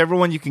whichever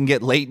one you can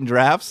get late in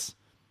drafts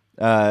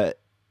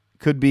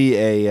could be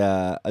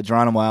a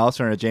Geronimo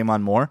Allison or a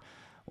Jamon Moore.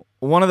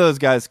 One of those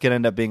guys could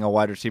end up being a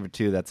wide receiver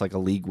too that's like a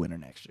league winner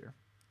next year,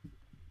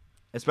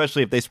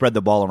 especially if they spread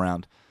the ball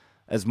around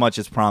as much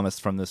as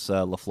promised from this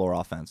LaFleur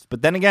offense.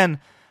 But then again,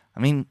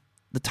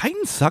 the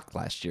Titans sucked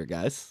last year,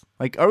 guys.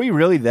 Like, are we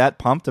really that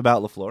pumped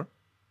about LaFleur?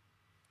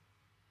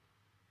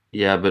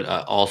 Yeah, but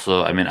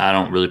also, I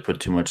don't really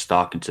put too much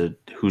stock into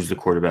who's the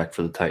quarterback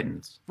for the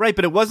Titans. Right,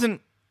 but it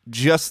wasn't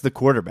just the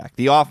quarterback.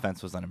 The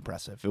offense was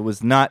unimpressive. It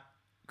was not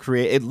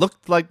It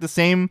looked like the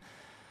same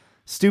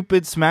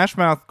stupid smash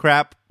mouth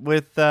crap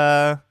with,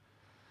 I'm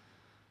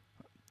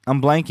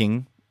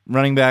blanking,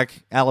 running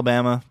back,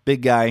 Alabama,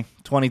 big guy,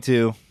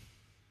 22.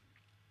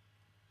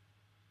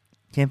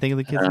 Can't think of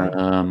the kid's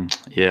name.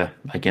 Yeah,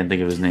 I can't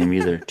think of his name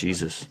either.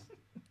 Jesus.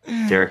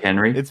 Derrick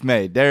Henry? It's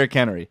made. Derrick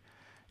Henry.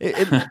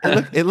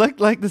 It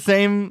looked like the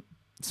same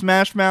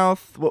Smash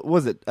Mouth. What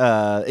was it?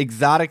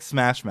 Exotic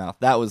Smash Mouth.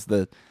 That was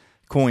the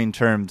coin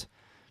termed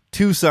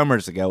 2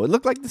 summers ago. It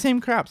looked like the same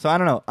crap. So I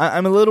don't know.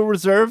 I'm a little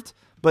reserved,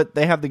 but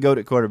they have the GOAT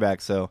at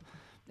quarterback, so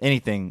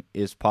anything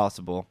is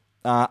possible.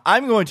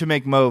 I'm going to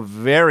make Mo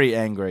very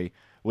angry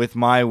with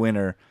my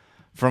winner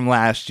from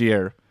last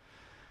year.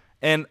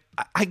 And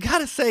I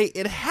gotta say,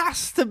 it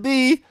has to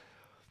be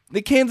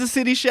the Kansas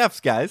City Chiefs,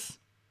 guys.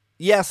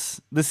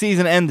 Yes, the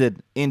season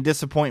ended in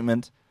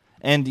disappointment.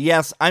 And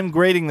yes, I'm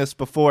grading this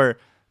before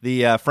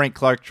the Frank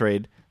Clark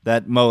trade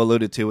that Mo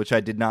alluded to, which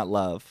I did not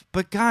love.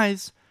 But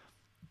guys,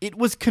 it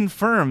was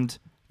confirmed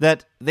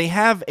that they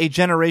have a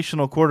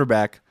generational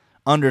quarterback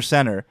under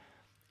center,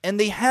 and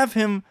they have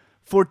him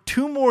for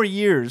 2 more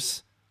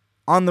years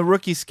on the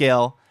rookie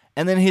scale,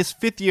 and then his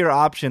 5th-year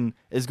option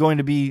is going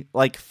to be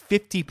like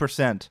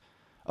 50%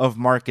 of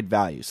market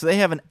value. So they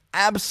have an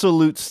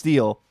absolute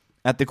steal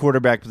at the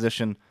quarterback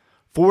position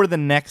for the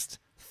next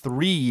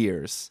 3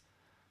 years.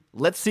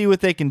 Let's see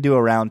what they can do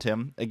around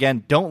him.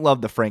 Again, don't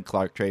love the Frank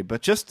Clark trade,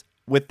 but just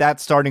with that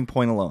starting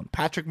point alone,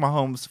 Patrick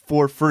Mahomes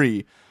for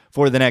free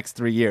for the next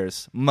 3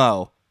 years.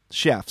 Mo,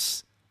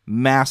 Chiefs,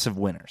 massive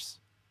winners.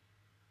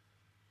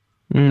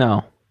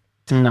 No,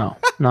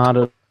 not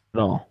at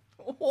all.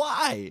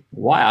 Why?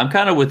 I'm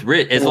kind of with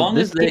Rich. As long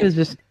as they is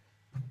just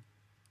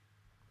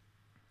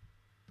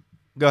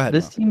go ahead.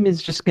 This team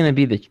is just going to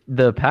be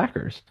the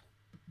Packers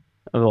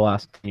of the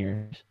last 10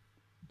 years.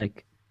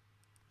 Like,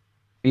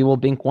 we'll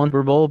bink one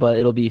Super Bowl, but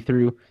it'll be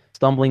through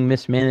stumbling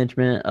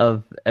mismanagement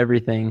of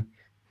everything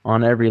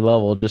on every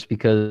level, just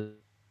because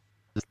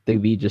the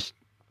QB just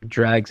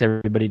drags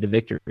everybody to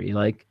victory.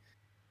 Like,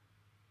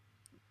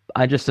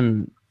 I just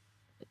am.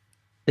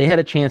 They had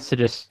a chance to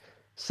just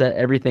set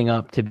everything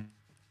up to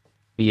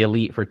be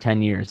elite for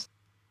 10 years,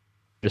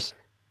 just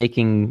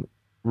making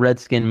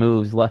Redskin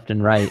moves left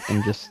and right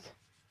and just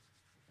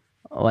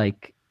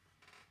like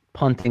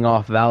punting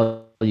off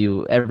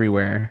value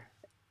everywhere.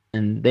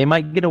 And they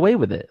might get away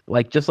with it.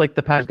 Like, just like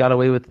the Packers got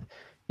away with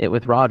it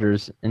with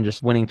Rodgers and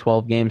just winning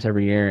 12 games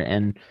every year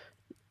and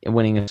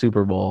winning a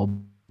Super Bowl.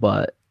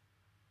 But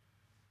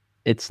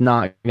it's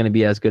not going to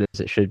be as good as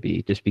it should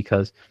be, just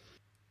because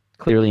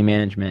clearly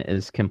management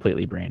is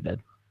completely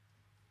branded.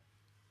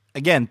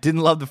 Again,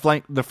 didn't love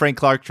the Frank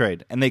Clark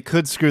trade, and they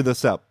could screw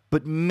this up.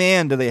 But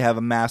man, do they have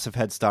a massive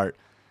head start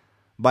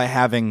by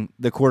having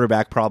the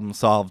quarterback problem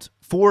solved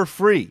for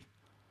free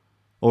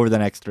over the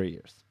next 3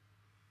 years.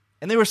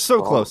 And they were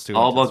so close to it.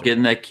 All about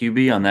getting that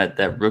QB on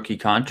that rookie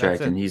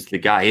contract, and he's the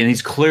guy. And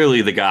he's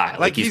clearly the guy.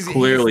 Like he's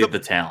clearly the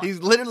talent. He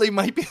literally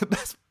might be the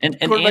best.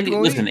 And Andy,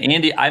 listen,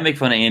 Andy, I make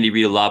fun of Andy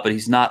Reid a lot, but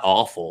he's not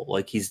awful.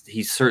 Like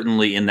he's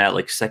certainly in that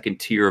like second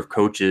tier of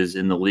coaches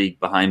in the league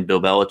behind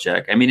Bill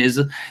Belichick. I mean,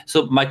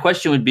 so my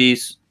question would be,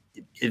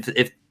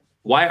 if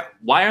why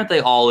aren't they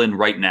all in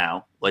right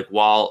now? Like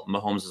while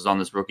Mahomes is on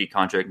this rookie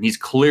contract, and he's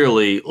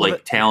clearly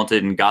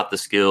talented and got the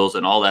skills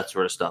and all that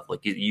sort of stuff.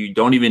 Like you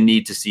don't even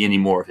need to see any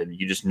more of him.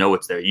 You just know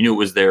it's there. You knew it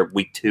was there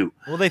week 2.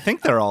 Well, they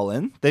think they're all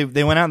in. They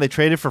went out and they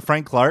traded for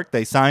Frank Clark.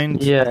 They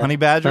signed Honey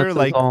Badger. That's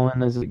like all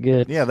in as it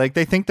gets. Yeah, like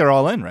they think they're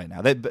all in right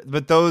now.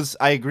 But those,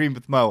 I agree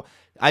with Mo.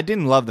 I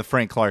didn't love the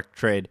Frank Clark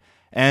trade,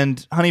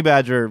 and Honey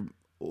Badger,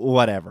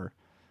 whatever.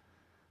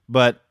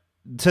 But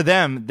to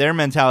them, their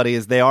mentality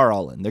is they are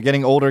all in. They're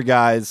getting older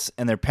guys,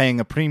 and they're paying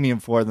a premium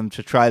for them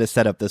to try to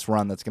set up this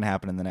run that's going to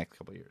happen in the next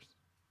couple of years.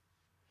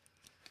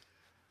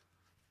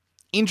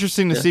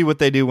 Interesting to see what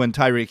they do when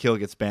Tyreek Hill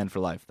gets banned for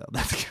life, though.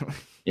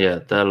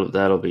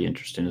 That'll be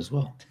interesting as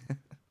well.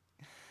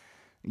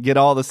 Get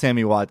all the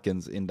Sammy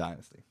Watkins in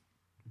Dynasty.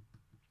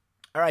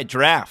 All right,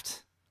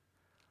 draft.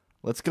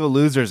 Let's go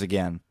losers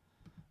again.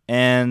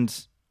 And,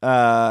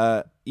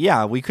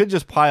 we could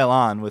just pile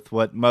on with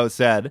what Mo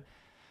said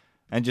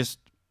and just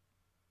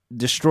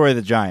destroy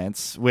the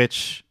Giants,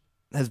 which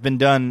has been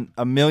done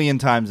a million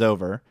times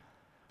over.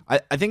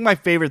 I think my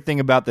favorite thing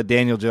about the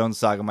Daniel Jones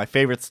saga, my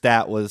favorite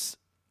stat was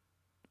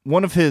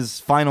one of his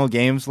final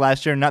games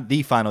last year, not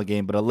the final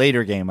game, but a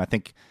later game, I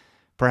think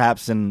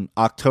perhaps in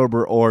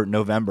October or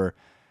November.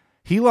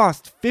 He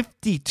lost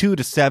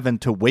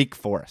 52-7 to Wake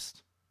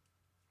Forest.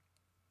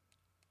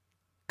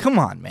 Come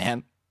on,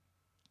 man.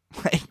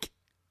 Like,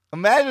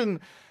 imagine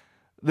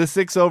the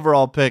 6th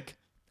overall pick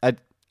at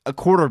a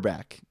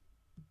quarterback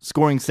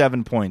scoring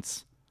 7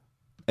 points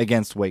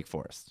against Wake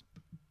Forest.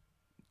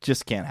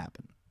 Just can't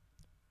happen.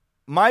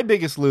 My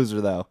biggest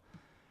loser, though,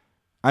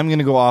 I'm going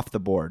to go off the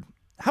board.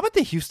 How about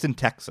the Houston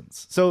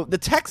Texans? So the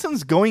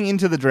Texans going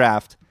into the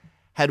draft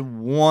had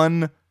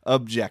one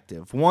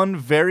objective, one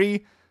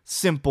very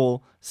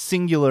simple,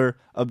 singular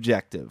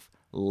objective.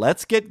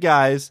 Let's get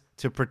guys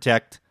to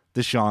protect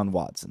Deshaun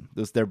Watson. It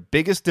was their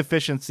biggest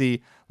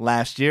deficiency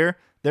last year.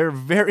 They're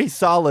very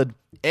solid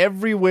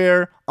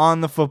everywhere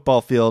on the football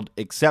field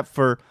except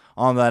for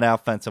on that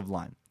offensive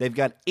line. They've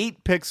got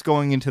 8 picks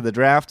going into the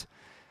draft,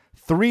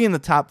 3 in the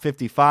top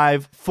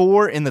 55,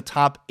 4 in the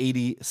top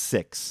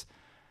 86.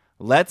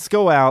 Let's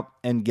go out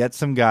and get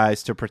some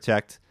guys to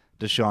protect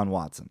Deshaun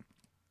Watson.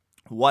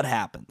 What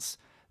happens?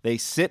 They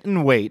sit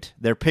and wait.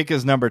 Their pick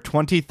is number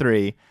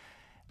 23,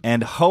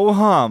 and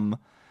ho-hum,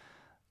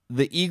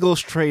 the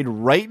Eagles trade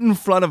right in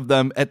front of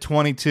them at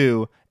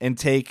 22 and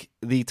take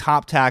the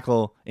top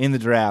tackle in the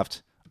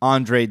draft,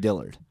 Andre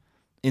Dillard.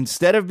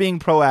 Instead of being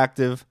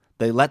proactive,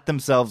 they let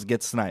themselves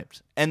get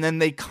sniped. And then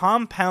they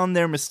compound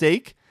their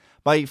mistake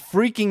by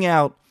freaking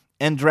out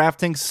and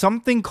drafting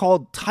something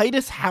called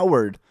Titus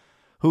Howard,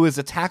 who is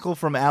a tackle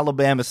from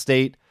Alabama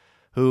State,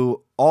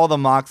 who all the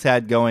mocks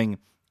had going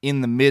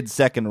in the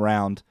mid-second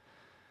round.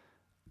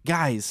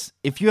 Guys,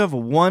 if you have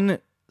one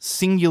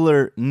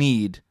singular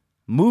need,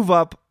 move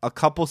up a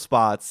couple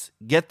spots,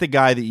 get the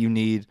guy that you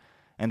need,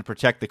 and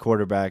protect the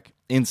quarterback.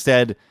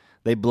 Instead,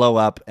 they blow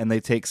up and they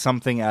take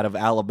something out of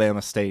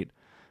Alabama State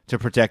to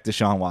protect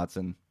Deshaun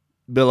Watson.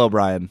 Bill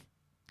O'Brien,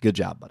 good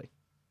job, buddy.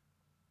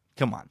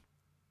 Come on.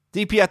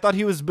 DP, I thought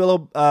he was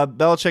Bill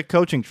Belichick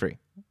coaching tree.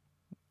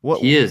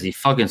 What? He is. He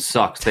fucking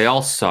sucks. They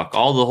all suck. The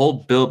whole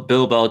Bill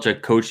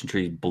Belichick coaching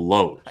tree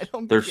blows.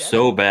 They're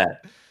so bad.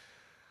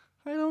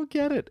 I don't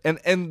get it. And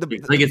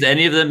it's like, has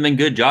any of them been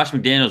good? Josh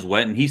McDaniels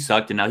went and he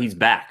sucked, and now he's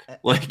back.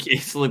 Like,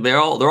 it's like they're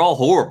all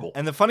horrible.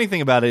 And the funny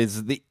thing about it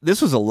is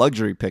this was a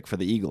luxury pick for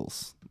the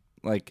Eagles.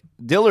 Like,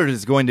 Dillard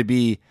is going to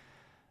be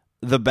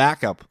the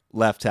backup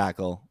left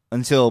tackle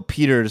until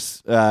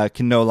Peters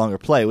can no longer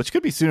play, which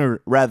could be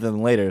sooner rather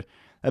than later.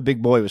 That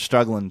big boy was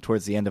struggling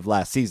towards the end of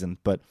last season,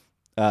 but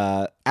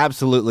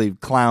absolutely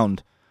clowned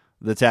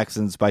the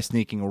Texans by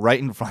sneaking right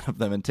in front of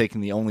them and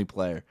taking the only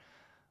player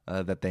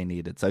that they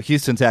needed. So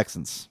Houston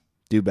Texans,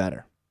 do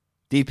better.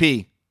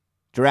 DP,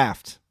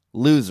 draft,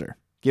 loser.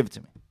 Give it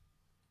to me.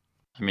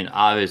 I mean,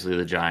 obviously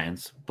the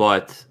Giants,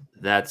 but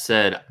that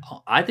said,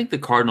 I think the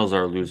Cardinals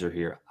are a loser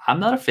here. I'm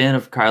not a fan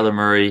of Kyler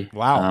Murray.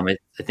 Wow.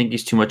 I think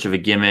he's too much of a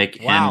gimmick.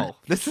 Wow. And,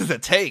 This is a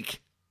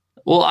take.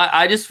 well,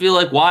 I just feel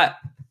like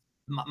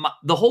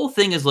the whole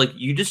thing is like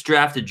you just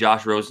drafted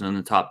Josh Rosen in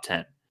the top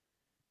 10.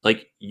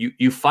 Like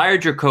you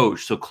fired your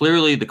coach, so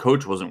clearly the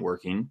coach wasn't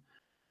working.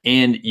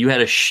 And you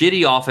had a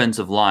shitty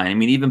offensive line. I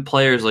mean, even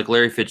players like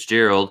Larry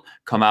Fitzgerald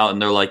come out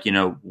and they're like,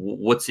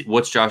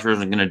 what's Josh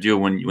Rosen going to do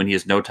when he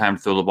has no time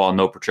to throw the ball,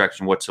 no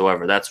protection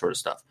whatsoever, that sort of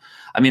stuff.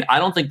 I mean, I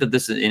don't think that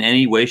this in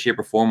any way, shape,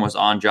 or form was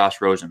on Josh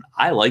Rosen.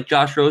 I like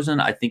Josh Rosen.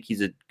 I think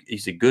he's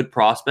a good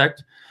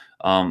prospect.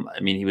 I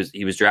mean,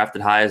 he was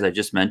drafted high, as I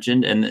just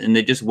mentioned, and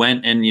they just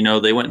went and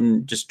they went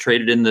and just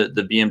traded in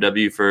the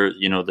BMW for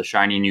the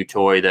shiny new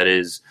toy that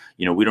is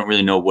we don't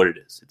really know what it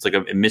is. It's like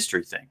a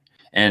mystery thing.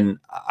 And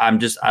I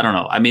don't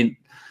know. I mean,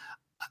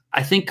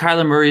 I think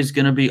Kyler Murray is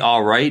going to be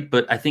all right,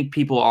 but I think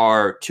people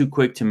are too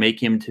quick to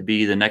make him to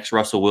be the next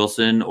Russell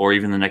Wilson or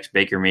even the next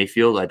Baker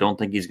Mayfield. I don't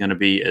think he's going to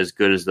be as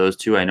good as those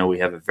two. I know we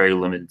have a very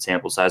limited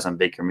sample size on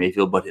Baker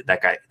Mayfield, but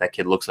that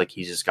kid looks like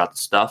he's just got the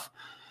stuff.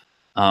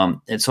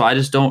 And so I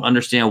just don't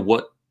understand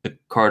what the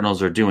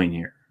Cardinals are doing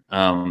here.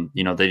 In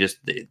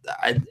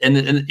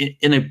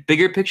a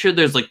bigger picture,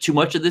 there's like too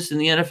much of this in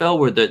the NFL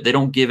where they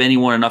don't give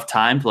anyone enough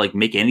time to like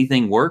make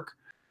anything work.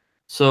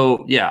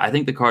 So, yeah, I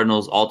think the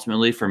Cardinals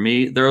ultimately, for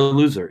me, they're a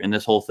loser in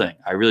this whole thing.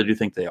 I really do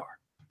think they are.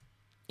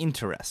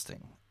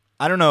 Interesting.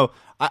 I don't know.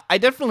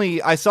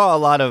 I saw a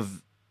lot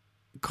of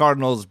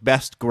Cardinals'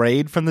 best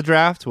grade from the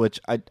draft, which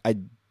I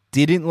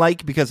didn't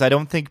like because I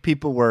don't think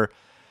people were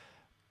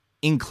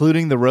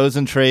including the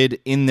Rosen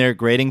trade in their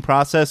grading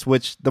process,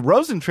 which the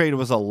Rosen trade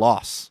was a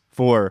loss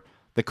for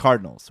the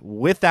Cardinals,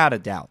 without a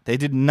doubt. They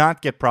did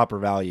not get proper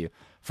value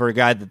for a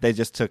guy that they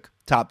just took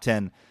top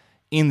 10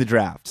 in the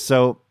draft.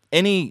 So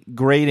any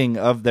grading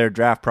of their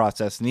draft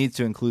process needs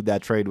to include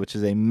that trade, which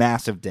is a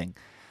massive ding.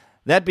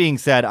 That being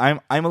said, I'm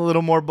a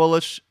little more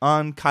bullish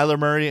on Kyler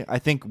Murray. I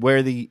think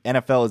where the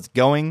NFL is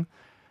going,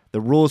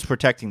 the rules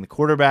protecting the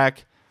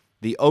quarterback,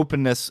 the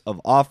openness of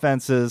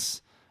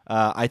offenses,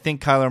 I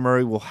think Kyler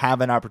Murray will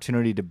have an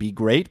opportunity to be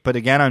great. But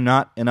again, I'm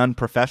not an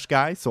unprofesh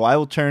guy, so I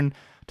will turn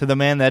to the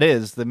man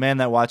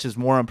that watches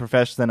more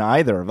unprofesh than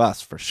either of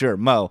us, for sure.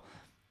 Mo,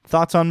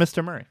 thoughts on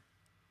Mr. Murray?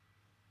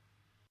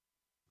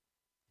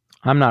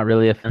 I'm not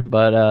really a fan,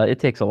 but it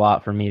takes a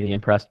lot for me to be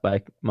impressed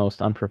by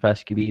most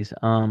unprofessional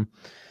QBs.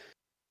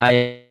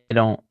 I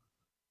don't.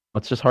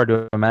 It's just hard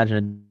to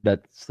imagine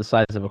that's the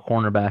size of a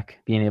cornerback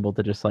being able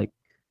to just like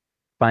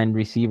find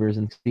receivers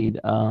and succeed.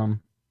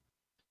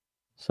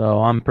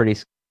 So I'm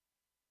pretty.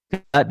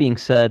 That being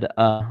said,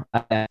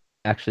 I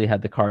actually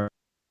had the Cards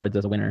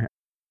as a winner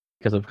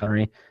because of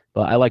Curry,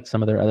 but I liked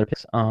some of their other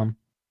picks.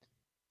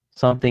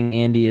 Something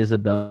Andy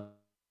Isabella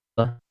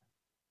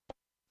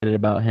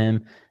about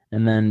him.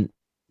 And then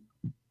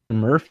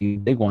Murphy,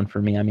 big one for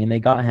me. I mean, they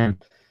got him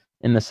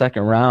in the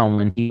second round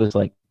when he was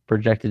like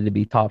projected to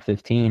be top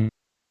 15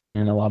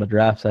 in a lot of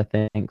drafts, I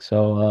think.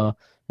 So,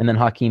 and then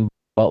Hakeem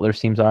Butler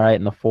seems all right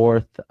in the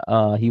fourth.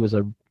 He was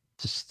a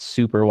just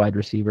super wide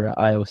receiver at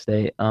Iowa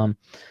State.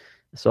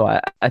 So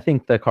I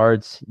think the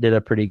Cards did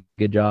a pretty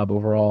good job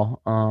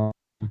overall.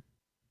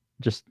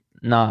 Just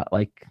not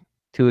like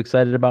too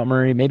excited about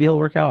Murray. Maybe he'll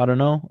work out. I don't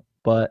know,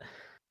 but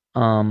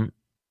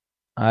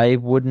I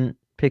wouldn't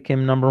pick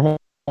him number one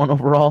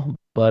overall,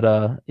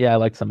 but yeah, I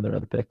like some of their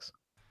other picks.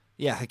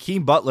 Yeah,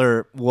 Hakeem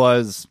Butler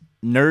was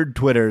Nerd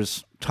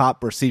Twitter's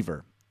top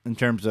receiver in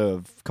terms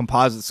of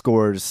composite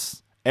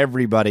scores,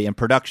 everybody, and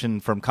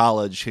production from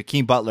college.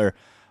 Hakeem Butler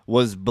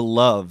was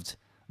beloved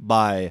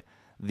by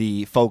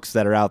the folks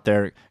that are out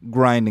there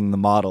grinding the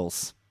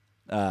models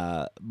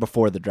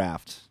before the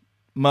draft.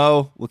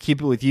 Mo, we'll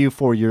keep it with you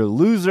for your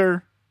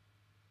loser.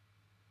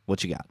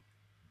 What you got?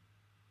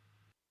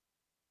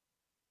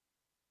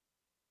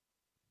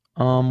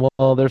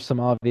 Well, there's some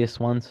obvious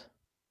ones.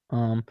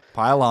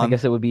 Pile on. I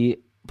guess it would be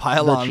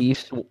the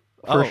Chiefs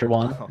for sure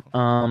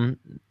one.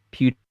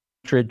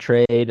 Putrid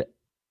trade,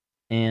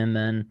 and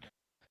then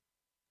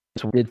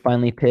we did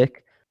finally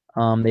pick.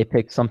 They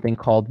picked something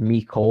called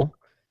Cole.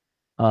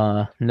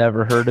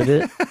 Never heard of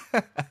it.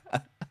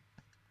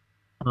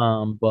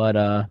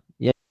 But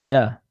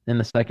yeah. In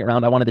the second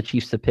round, I wanted the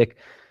Chiefs to pick.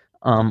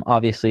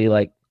 Obviously,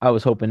 like I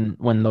was hoping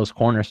when those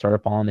corners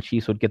started falling, the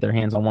Chiefs would get their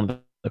hands on one of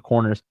the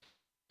corners,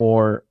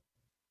 or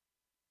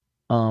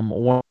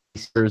one of the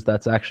receivers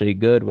that's actually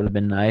good would have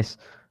been nice.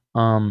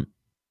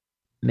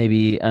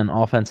 Maybe an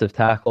offensive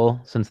tackle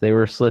since they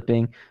were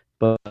slipping,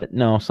 but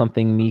no,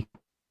 something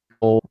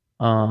Cole.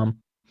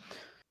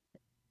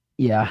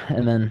 Yeah,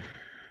 and then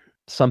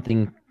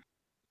something.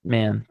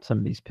 Man, some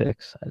of these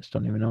picks, I just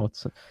don't even know what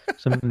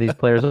some of these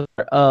players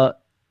are.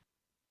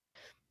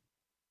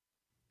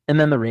 And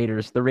then the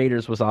Raiders. The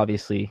Raiders was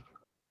obviously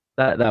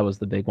that was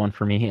the big one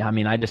for me. I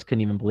mean, I just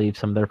couldn't even believe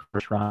some of their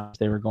first rounds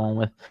they were going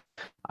with.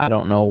 I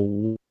don't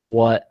know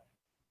what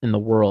in the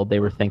world they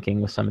were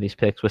thinking with some of these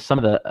picks, with some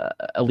of the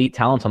elite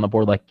talents on the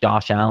board, like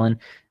Josh Allen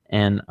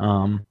and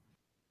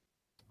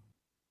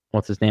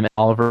what's his name,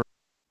 Oliver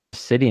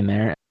sitting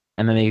there,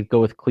 and then they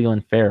go with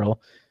Cleveland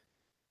Farrell,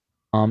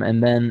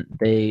 and then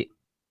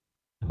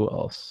who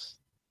else?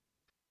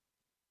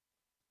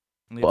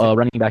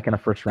 Running back in a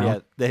first round. Yeah,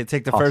 they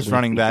take the first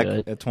running back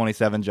at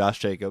 27, Josh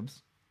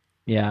Jacobs.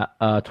 Yeah,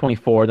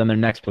 24. Then their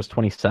next was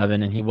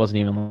 27, and he wasn't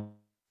even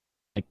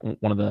like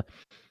one of the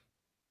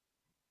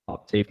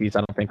top safeties, I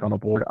don't think, on the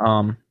board.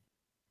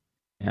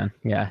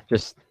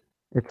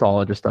 It's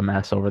all just a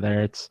mess over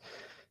there. It's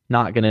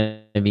not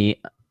going to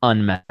be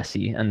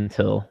unmessy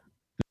until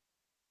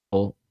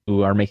people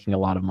who are making a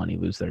lot of money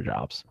lose their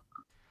jobs.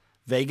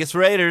 Vegas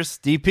Raiders,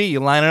 DP, you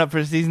lining up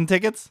for season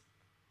tickets?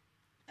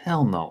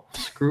 Hell no.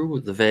 Screw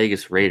with the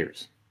Vegas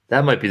Raiders.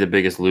 That might be the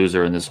biggest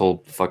loser in this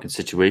whole fucking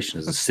situation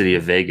is the city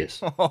of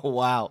Vegas. Oh,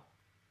 wow.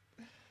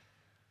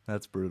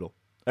 That's brutal.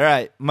 All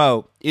right,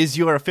 Mo, is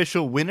your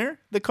official winner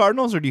the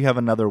Cardinals, or do you have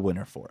another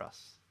winner for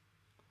us?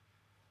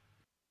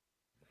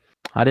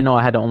 I didn't know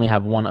I had to only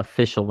have one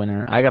official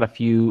winner. I got a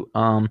few.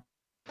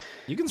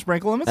 You can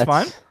sprinkle them. It's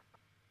fine.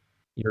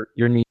 Your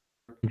New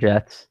York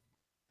Jets.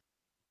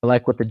 I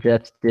like what the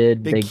Jets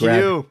did. Big they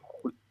grabbed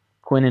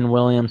Quinnen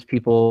Williams. A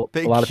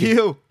lot of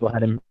people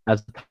had him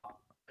as the top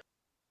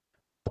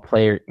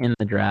player in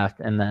the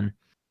draft, and then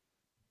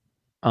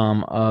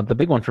the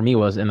big one for me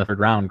was in the third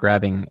round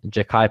grabbing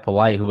Ja'Kai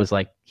Polite, who was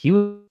he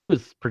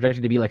was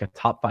projected to be like a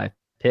top 5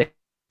 pick,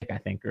 I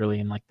think, early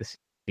in like the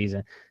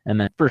season, and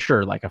then for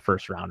sure like a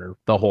first rounder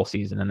the whole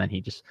season, and then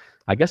he just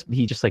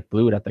like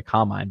blew it at the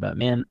combine. But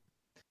man,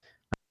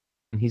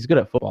 he's good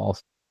at football,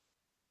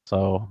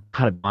 so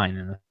how to mine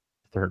in the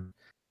third.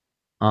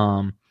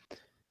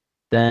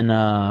 Then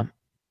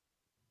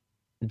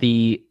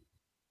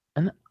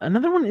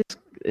another one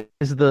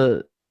is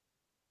the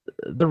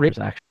Raiders.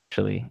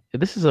 Actually,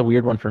 this is a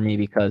weird one for me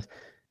because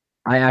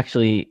I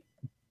actually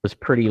was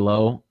pretty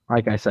low.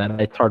 Like I said,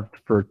 it's hard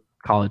for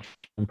college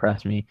to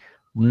impress me.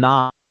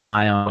 Not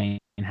my own Wayne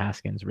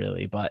Haskins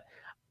really, but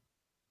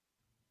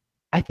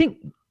I think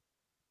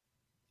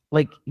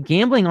like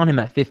gambling on him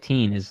at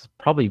 15 is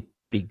probably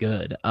be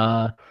good.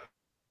 A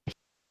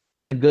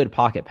good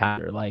pocket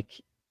passer. Like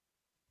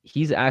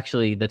he's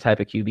actually the type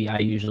of QB I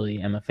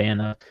usually am a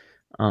fan of.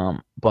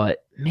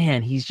 But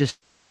man, he's just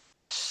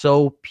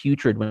so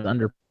putrid when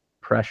under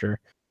pressure.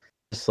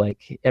 Just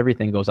like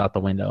everything goes out the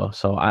window.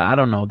 So I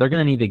don't know. They're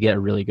going to need to get a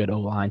really good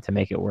O-line to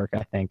make it work,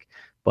 I think.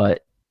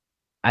 But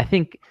I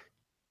think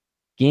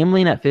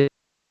gambling at 15,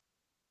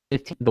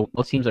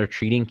 those teams are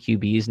treating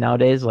QBs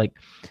nowadays, like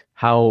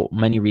how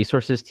many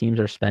resources teams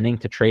are spending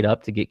to trade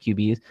up to get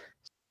QBs. The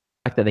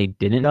fact that they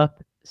didn't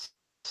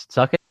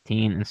stuck at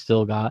 15 and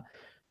still got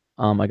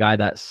a guy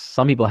that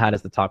some people had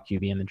as the top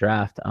QB in the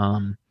draft.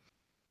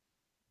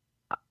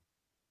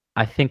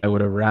 I think I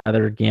would have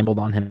rather gambled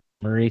on him,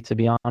 Murray, to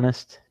be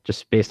honest,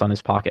 just based on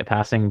his pocket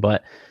passing.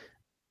 But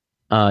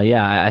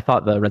I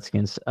thought the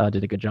Redskins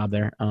did a good job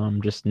there.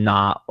 Just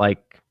not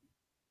like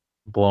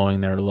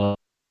blowing their loads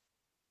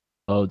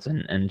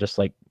and just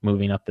like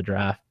moving up the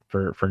draft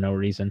for no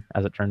reason,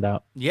 as it turned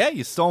out. Yeah,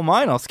 you stole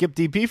mine. I'll skip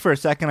DP for a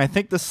second. I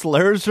think the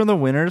Slurs are the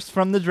winners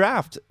from the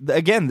draft.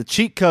 Again, the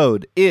cheat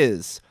code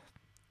is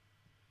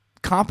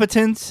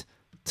competent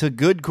to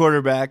good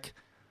quarterback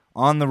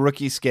on the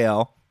rookie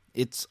scale.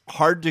 It's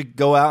hard to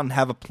go out and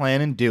have a plan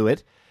and do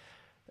it.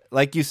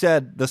 Like you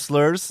said, the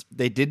Slurs,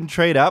 they didn't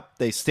trade up.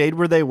 They stayed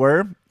where they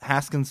were.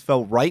 Haskins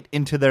fell right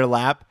into their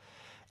lap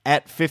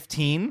at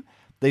 15.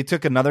 They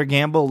took another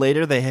gamble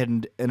later. They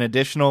had an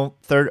additional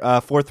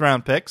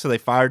fourth-round pick, so they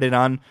fired it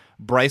on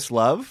Bryce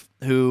Love,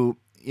 who,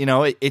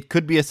 it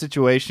could be a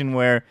situation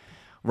where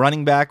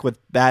running back with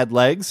bad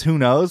legs, who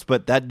knows,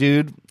 but that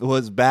dude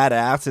was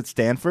badass at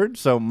Stanford,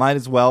 so might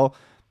as well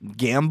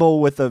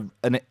gamble with an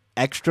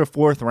extra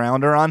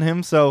fourth-rounder on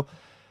him. So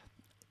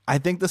I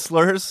think the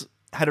Slurs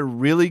had a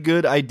really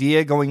good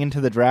idea going into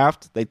the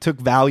draft. They took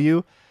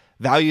value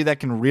that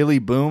can really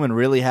boom and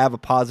really have a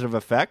positive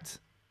effect,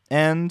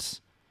 and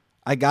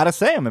I gotta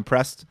say, I'm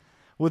impressed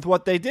with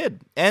what they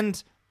did.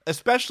 And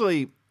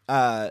especially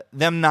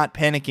them not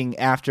panicking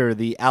after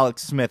the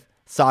Alex Smith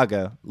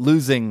saga,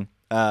 losing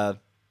a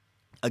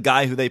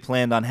guy who they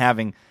planned on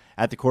having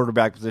at the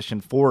quarterback position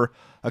for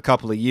a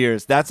couple of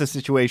years. That's a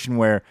situation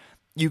where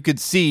you could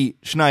see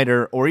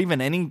Schneider or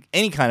even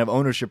any kind of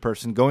ownership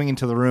person going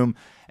into the room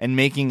and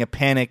making a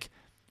panic,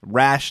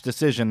 rash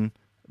decision,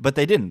 but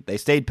they didn't. They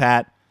stayed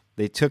pat.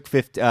 They took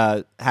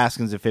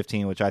Haskins at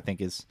 15, which I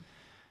think is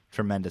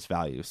tremendous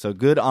value. So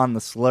good on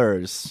the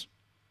Slurs.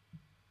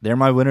 They're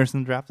my winners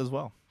in the draft as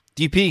well.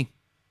 DP,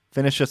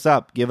 finish us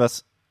up. Give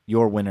us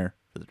your winner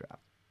for the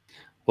draft.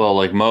 Well,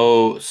 like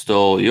Mo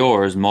stole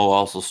yours, Mo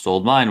also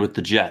stole mine with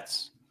the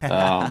Jets.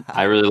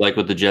 I really like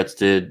what the Jets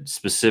did,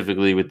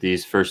 specifically with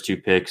these first two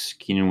picks,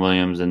 Keenan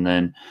Williams and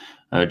then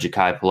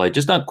Ja'Kai Polite.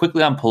 Just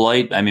quickly on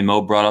Polite,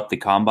 Mo brought up the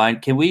combine.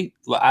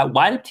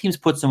 Why do teams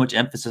put so much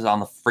emphasis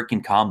on the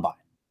freaking combine?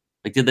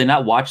 Like, did they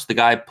not watch the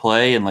guy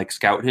play and like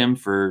scout him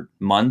for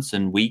months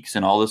and weeks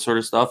and all this sort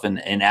of stuff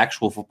and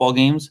actual football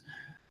games?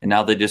 And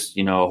now they just,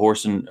 a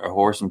horse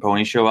and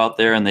pony show out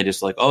there, and they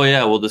just like, oh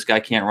yeah, well, this guy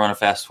can't run a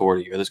fast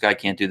 40, or this guy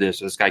can't do this,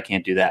 or this guy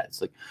can't do that.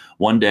 It's like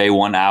one day,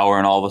 1 hour,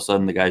 and all of a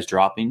sudden the guy's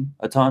dropping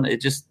a ton.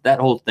 It just, that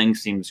whole thing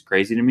seems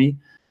crazy to me.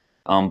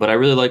 But I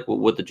really like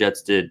what the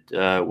Jets did.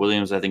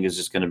 Williams, I think, is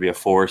just going to be a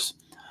force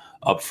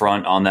up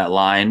front on that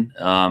line.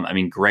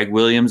 Greg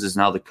Williams is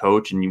now the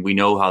coach, and we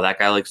know how that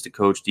guy likes to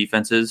coach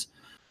defenses.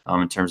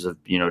 In terms of,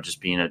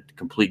 just being a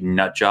complete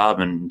nut job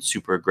and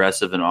super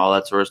aggressive and all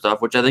that sort of stuff,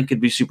 which I think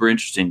could be super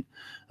interesting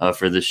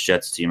for this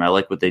Jets team. I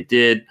like what they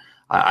did.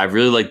 I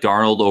really like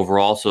Darnold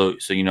overall. So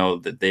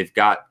that they've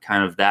got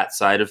kind of that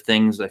side of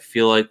things, I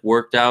feel like,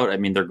 worked out. I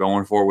mean, they're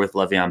going for with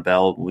Le'Veon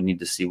Bell. We need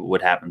to see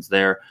what happens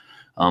there.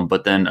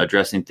 But then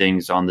addressing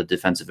things on the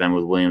defensive end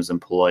with Williams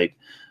and Polite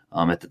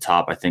at the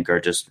top, I think,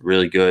 are just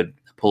really good.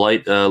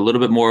 Polite, a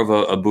little bit more of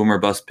a boomer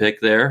bust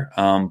pick there.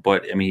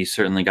 But I mean, he's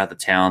certainly got the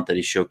talent that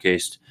he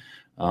showcased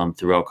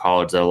throughout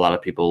college that a lot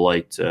of people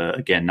liked.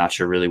 Again, not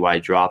sure really why he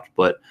dropped,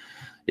 but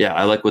yeah,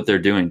 I like what they're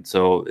doing.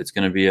 So it's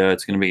going to be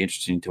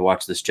interesting to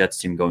watch this Jets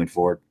team going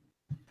forward.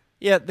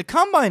 Yeah, the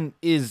combine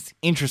is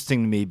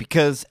interesting to me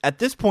because at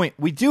this point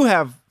we do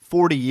have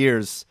 40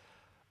 years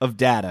of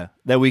data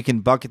that we can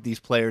bucket these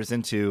players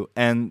into,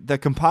 and the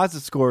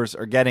composite scores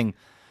are getting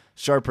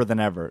sharper than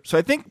ever. So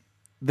I think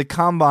the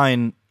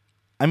combine,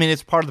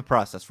 it's part of the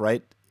process,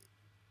 right?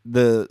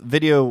 The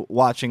video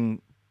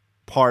watching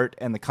part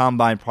and the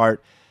combine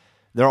part,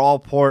 they're all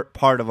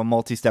part of a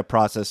multi-step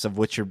process of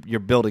which you're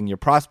building your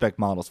prospect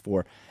models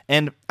for.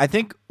 And I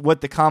think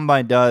what the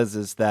combine does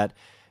is that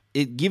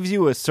it gives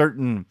you a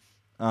certain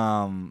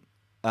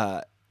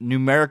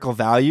numerical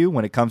value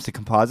when it comes to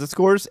composite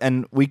scores,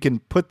 and we can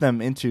put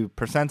them into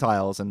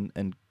percentiles.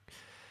 And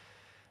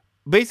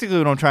basically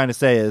what I'm trying to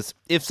say is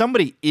if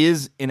somebody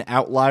is an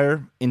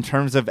outlier in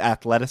terms of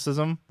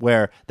athleticism,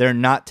 where they're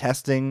not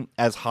testing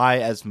as high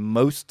as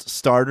most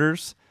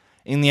starters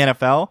in the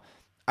NFL,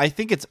 I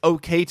think it's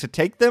okay to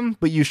take them,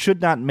 but you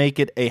should not make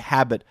it a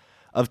habit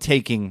of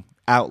taking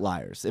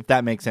outliers, if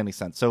that makes any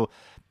sense. So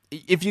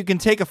if you can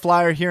take a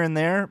flyer here and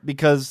there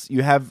because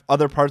you have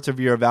other parts of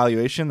your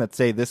evaluation that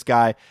say this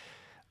guy,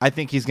 I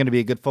think he's going to be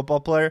a good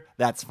football player,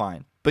 that's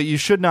fine. But you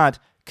should not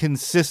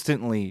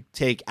consistently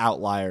take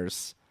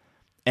outliers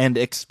and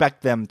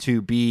expect them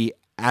to be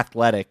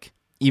athletic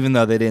even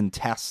though they didn't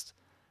test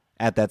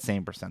at that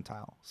same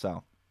percentile.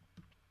 So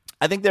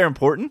I think they're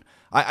important.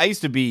 I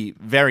used to be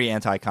very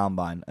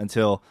anti-combine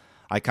until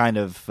I kind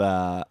of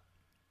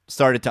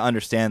started to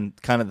understand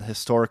kind of the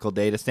historical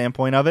data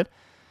standpoint of it.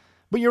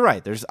 But you're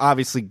right. There's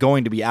obviously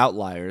going to be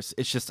outliers.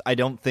 It's just I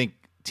don't think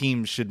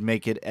teams should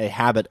make it a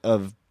habit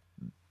of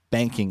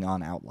banking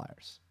on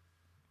outliers.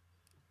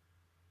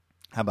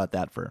 How about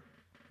that for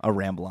a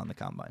ramble on the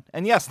combine?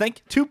 And yes,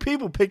 two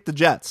people picked the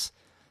Jets.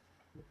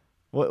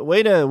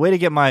 Way to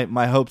get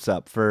my hopes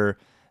up for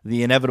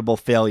the inevitable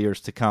failures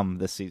to come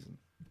this season.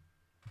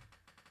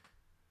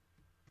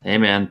 Hey,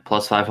 man,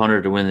 plus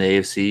 500 to win the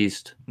AFC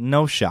East.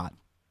 No shot.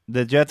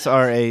 The Jets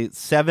are a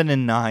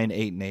 7-9,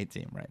 8-8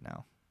 team right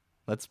now.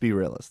 Let's be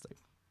realistic.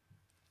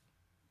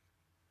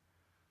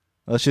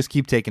 Let's just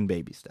keep taking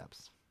baby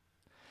steps.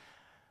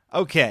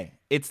 Okay,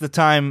 it's the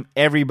time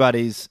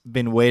everybody's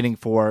been waiting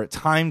for.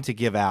 Time to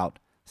give out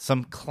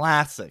some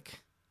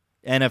classic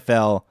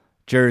NFL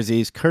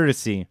jerseys,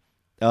 courtesy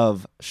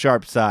of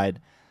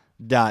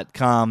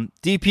Sharpside.com.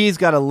 DP's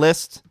got a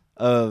list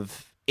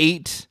of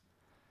 8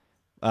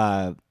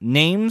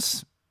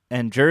 names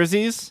and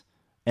jerseys,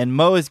 and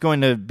Mo is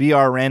going to be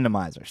our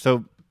randomizer.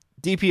 So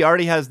DP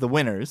already has the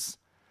winners,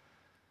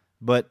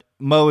 but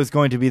Mo is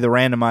going to be the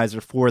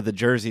randomizer for the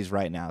jerseys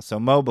right now. So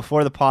Mo,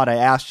 before the pod, I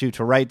asked you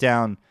to write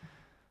down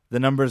the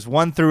numbers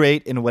 1 through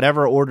 8 in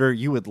whatever order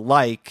you would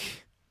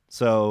like.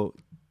 So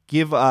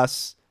give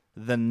us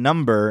the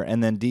number,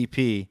 and then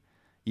DP,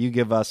 you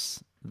give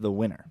us the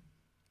winner.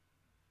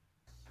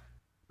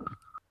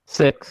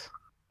 6.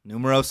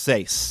 Numero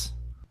 6.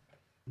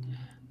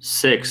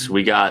 6.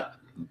 We got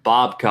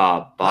Bob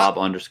Cobb, Bob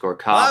 _Cobb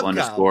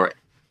 _,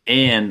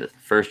 and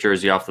first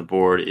jersey off the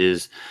board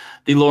is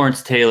the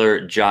Lawrence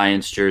Taylor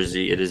Giants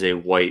jersey. It is a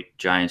white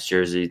Giants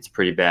jersey. It's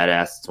pretty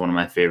badass. It's one of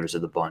my favorites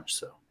of the bunch.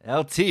 So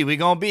LT, we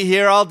gonna be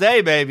here all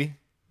day, baby.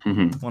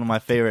 Mm-hmm. One of my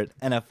favorite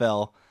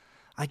NFL.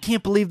 I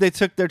can't believe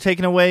they're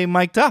taking away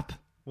Mic'd Up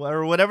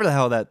or whatever the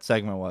hell that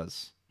segment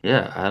was.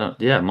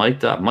 Yeah,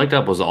 Mic'd Up. Mic'd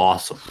Up was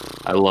awesome.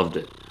 I loved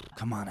it.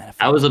 Come on, NFL.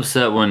 I was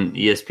upset when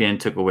ESPN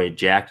took away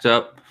Jacked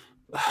Up.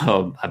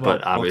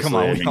 But obviously, come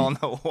on, we all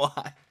know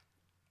why.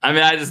 I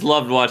mean, I just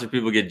loved watching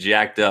people get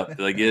jacked up.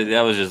 Like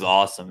that was just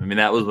awesome. I mean,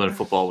 that was when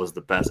football was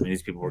the best. I mean,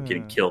 these people were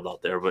getting killed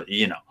out there, but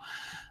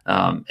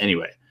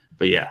anyway.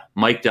 But yeah,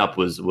 Mic'd Up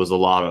was a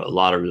lot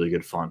of really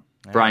good fun.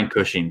 Yeah. Brian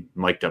Cushing,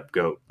 Mic'd Up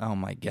GOAT. Oh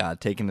my God,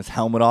 taking his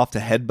helmet off to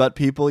headbutt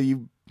people,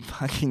 you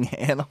fucking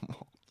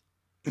animal.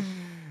 All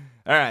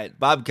right,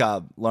 Bob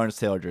Cobb, Lawrence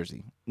Taylor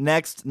jersey.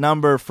 Next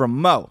number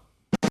from Mo.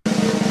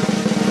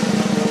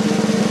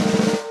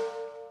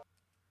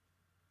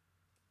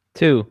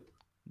 2.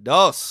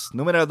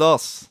 Número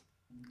dos.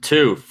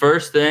 2.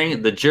 First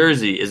thing, the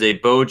jersey is a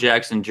Bo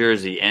Jackson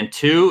jersey, and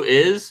 2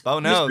 is Bo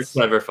knows. Mr.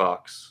 Clever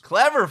Fox.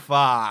 Clever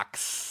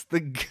Fox, the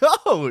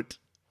GOAT.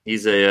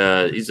 He's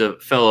a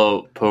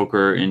fellow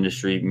poker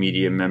industry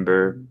media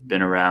member,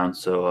 been around.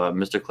 So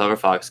Mr. Clever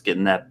Fox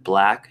getting that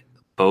black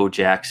Bo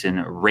Jackson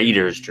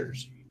Raiders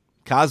jersey.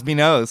 Cosby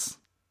knows.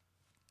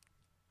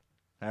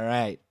 All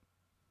right.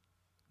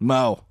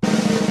 Mo.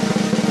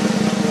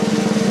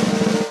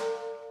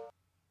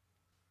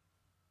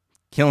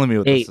 Killing me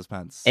with the 8.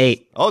 suspense.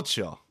 8.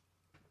 Ocho.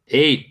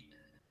 8.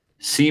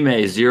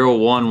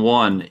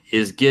 CMA011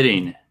 is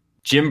getting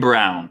Jim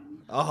Brown.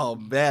 Oh,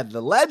 man.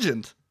 The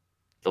legend.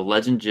 The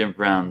legend Jim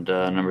Brown,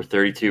 number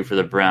 32 for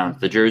the Browns.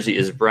 The jersey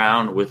is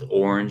brown with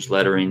orange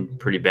lettering.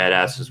 Pretty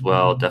badass as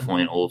well.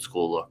 Definitely an old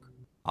school look.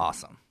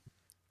 Awesome.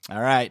 All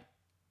right.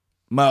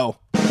 Mo.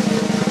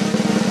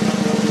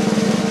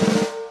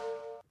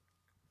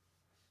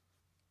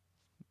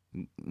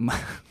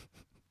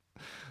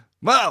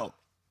 Mo.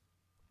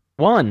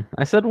 1.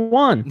 I said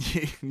 1.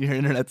 Your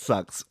internet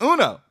sucks.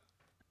 Uno.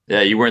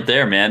 Yeah, you weren't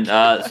there, man.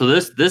 So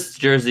this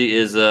jersey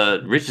is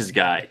Rich's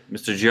guy,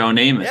 Mr. Joe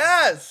Namath.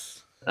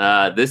 Yes.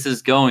 This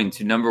is going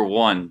to number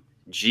 1,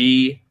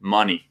 G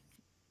Money.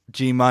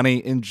 G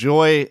Money.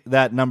 Enjoy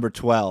that number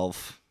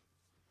 12.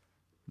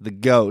 The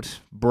GOAT,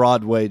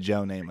 Broadway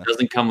Joe Namath. It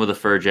doesn't come with a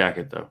fur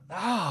jacket, though.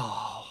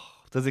 Oh.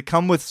 Does it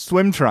come with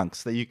swim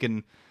trunks that you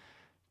can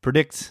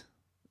predict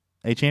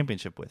a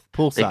championship with?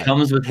 Poolside. It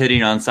comes with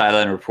hitting on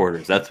sideline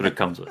reporters. That's what it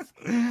comes with.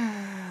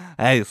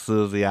 Hey,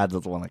 Susie, I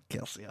just want to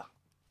kiss you.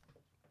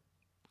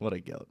 What a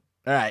goat.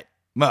 All right,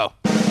 Mo.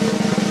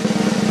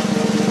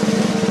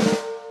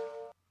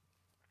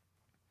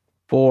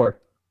 4.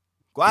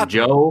 Cuatro.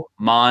 Joe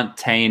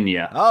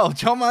Montana Oh,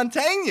 Joe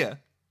Montana.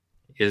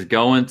 is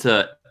going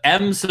to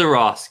M.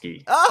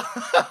 Soroski,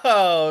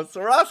 Oh,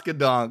 Soroska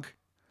Donk.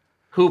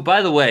 who,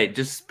 by the way,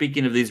 just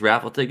speaking of these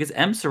raffle tickets,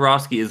 M.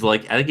 Soroski is I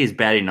think he's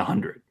batting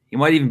 100. He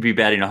might even be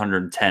batting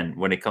 110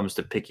 when it comes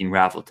to picking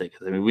raffle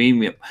tickets. I mean,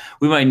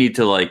 we might need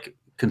to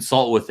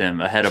consult with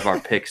him ahead of our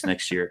picks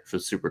next year for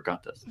the Super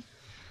Contest.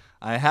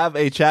 I have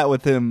a chat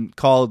with him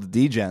called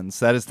Degens.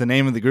 That is the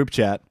name of the group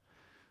chat.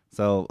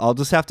 So I'll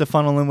just have to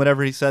funnel in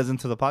whatever he says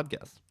into the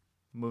podcast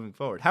moving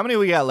forward. How many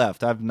we got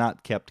left? I've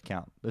not kept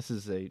count. This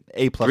is a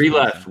plus. 3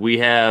 left. We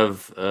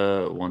have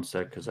one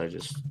sec because I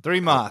just 3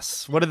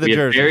 Moss. What are the we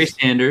have jerseys? Barry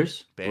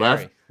Sanders Barry.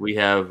 left. We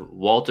have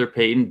Walter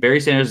Payton. Barry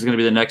Sanders is going to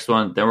be the next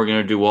one. Then we're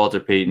going to do Walter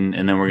Payton,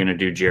 and then we're going to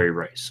do Jerry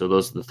Rice. So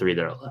those are the 3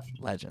 that are left.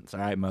 Legends. All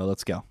right, Mo,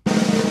 let's go. 5.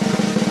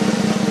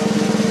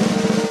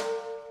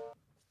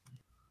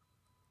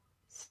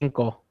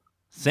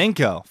 5.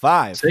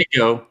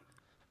 Seiko,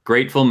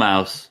 Grateful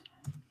Mouse.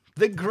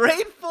 The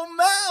Grateful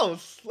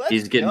Mouse.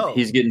 Let's go.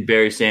 He's getting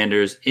Barry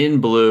Sanders in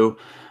blue.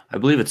 I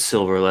believe it's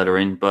silver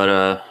lettering,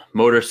 but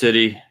Motor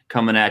City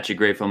coming at you,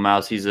 Grateful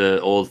Mouse. He's an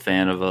old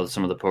fan of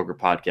some of the poker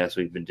podcasts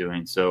we've been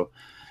doing, so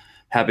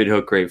happy to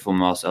hook Grateful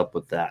Mouse up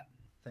with that.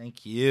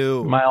 Thank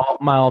you. My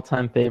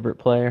all-time favorite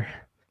player.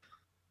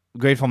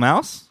 Grateful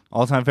Mouse?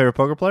 All-time favorite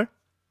poker player?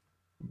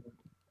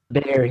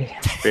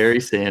 Barry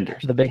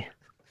Sanders. the big.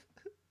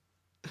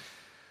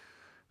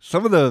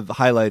 Some of the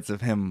highlights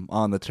of him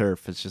on the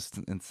turf is just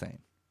insane.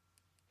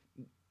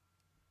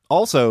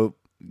 Also,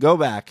 go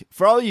back.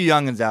 For all you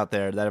youngins out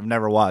there that have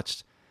never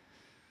watched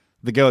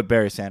the GOAT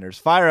Barry Sanders,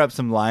 fire up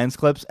some Lions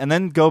clips and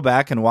then go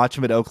back and watch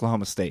him at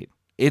Oklahoma State.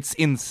 It's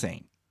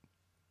insane.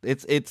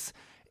 It's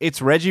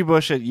Reggie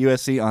Bush at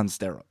USC on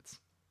steroids,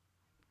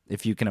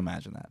 if you can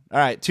imagine that. All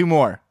right, 2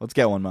 more. Let's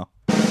get one, Mo.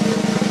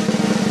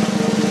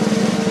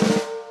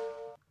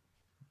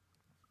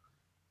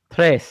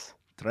 3.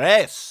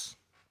 3.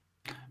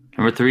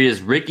 Number 3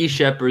 is Ricky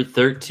Shepard,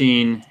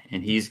 13,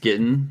 and he's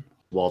getting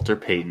Walter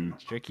Payton.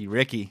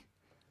 Ricky.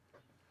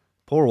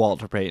 Poor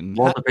Walter Payton.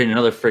 Walter Payton,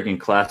 another freaking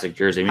classic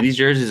jersey. I mean, these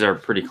jerseys are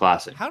pretty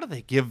classic. How do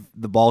they give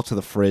the ball to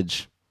the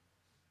fridge?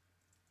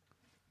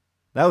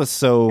 That was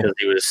so... Because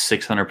he was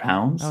 600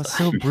 pounds? That was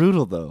so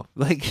brutal, though.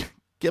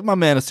 Get my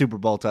man a Super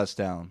Bowl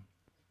touchdown.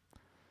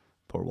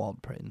 Poor Walter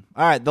Payton.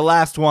 All right, the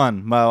last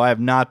one, Mo. I have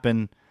not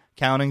been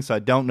counting, so I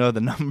don't know the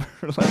number.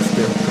 Let's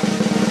do it.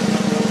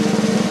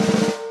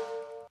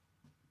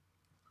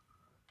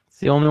 It's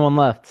the only one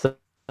left.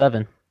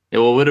 7. It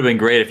would have been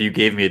great if you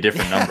gave me a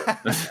different number,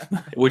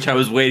 which I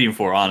was waiting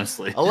for,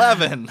 honestly.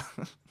 11.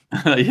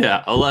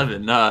 Yeah,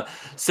 11.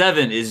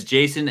 7 is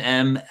Jason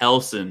M.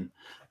 Elson.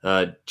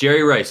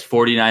 Jerry Rice,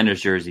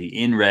 49ers jersey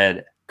in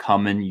red,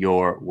 coming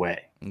your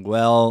way.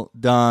 Well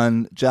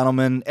done,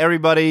 gentlemen.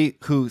 Everybody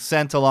who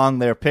sent along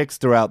their picks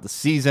throughout the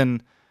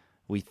season,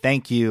 we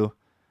thank you.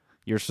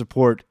 Your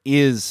support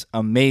is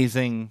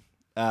amazing.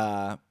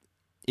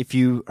 If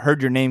you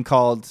heard your name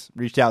called,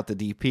 reach out to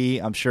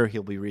DP. I'm sure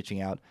he'll be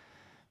reaching out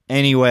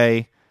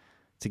anyway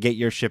to get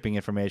your shipping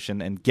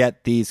information and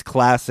get these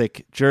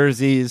classic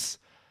jerseys.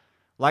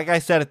 Like I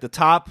said at the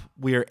top,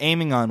 we are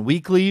aiming on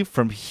weekly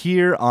from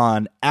here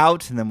on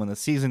out. And then when the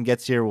season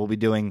gets here, we'll be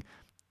doing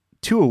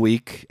 2 a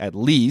week at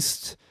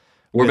least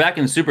We're back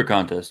in the Super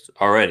Contest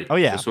already. Oh,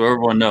 yeah. Just so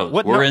everyone knows.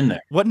 We're in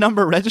there. What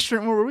number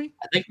registrant were we?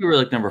 I think we were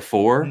like number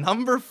 4.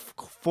 Number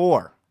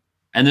 4.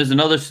 And there's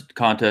another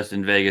contest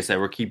in Vegas that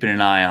we're keeping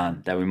an eye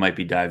on that we might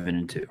be diving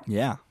into.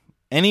 Yeah.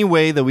 Any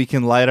way that we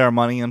can light our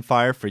money on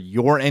fire for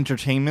your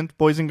entertainment,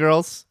 boys and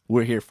girls,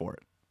 we're here for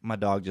it. My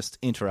dog just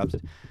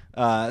interrupted.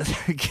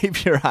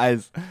 Keep your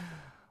eyes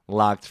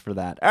locked for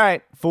that. All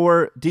right.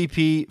 For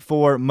DP,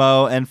 for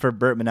Mo, and for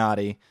Bert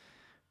Minotti,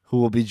 who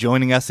will be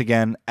joining us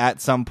again at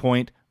some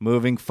point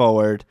moving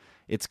forward.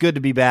 It's good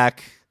to be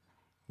back.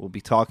 We'll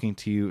be talking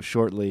to you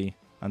shortly.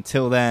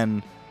 Until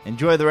then,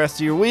 enjoy the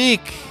rest of your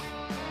week.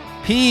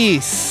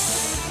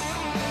 Peace.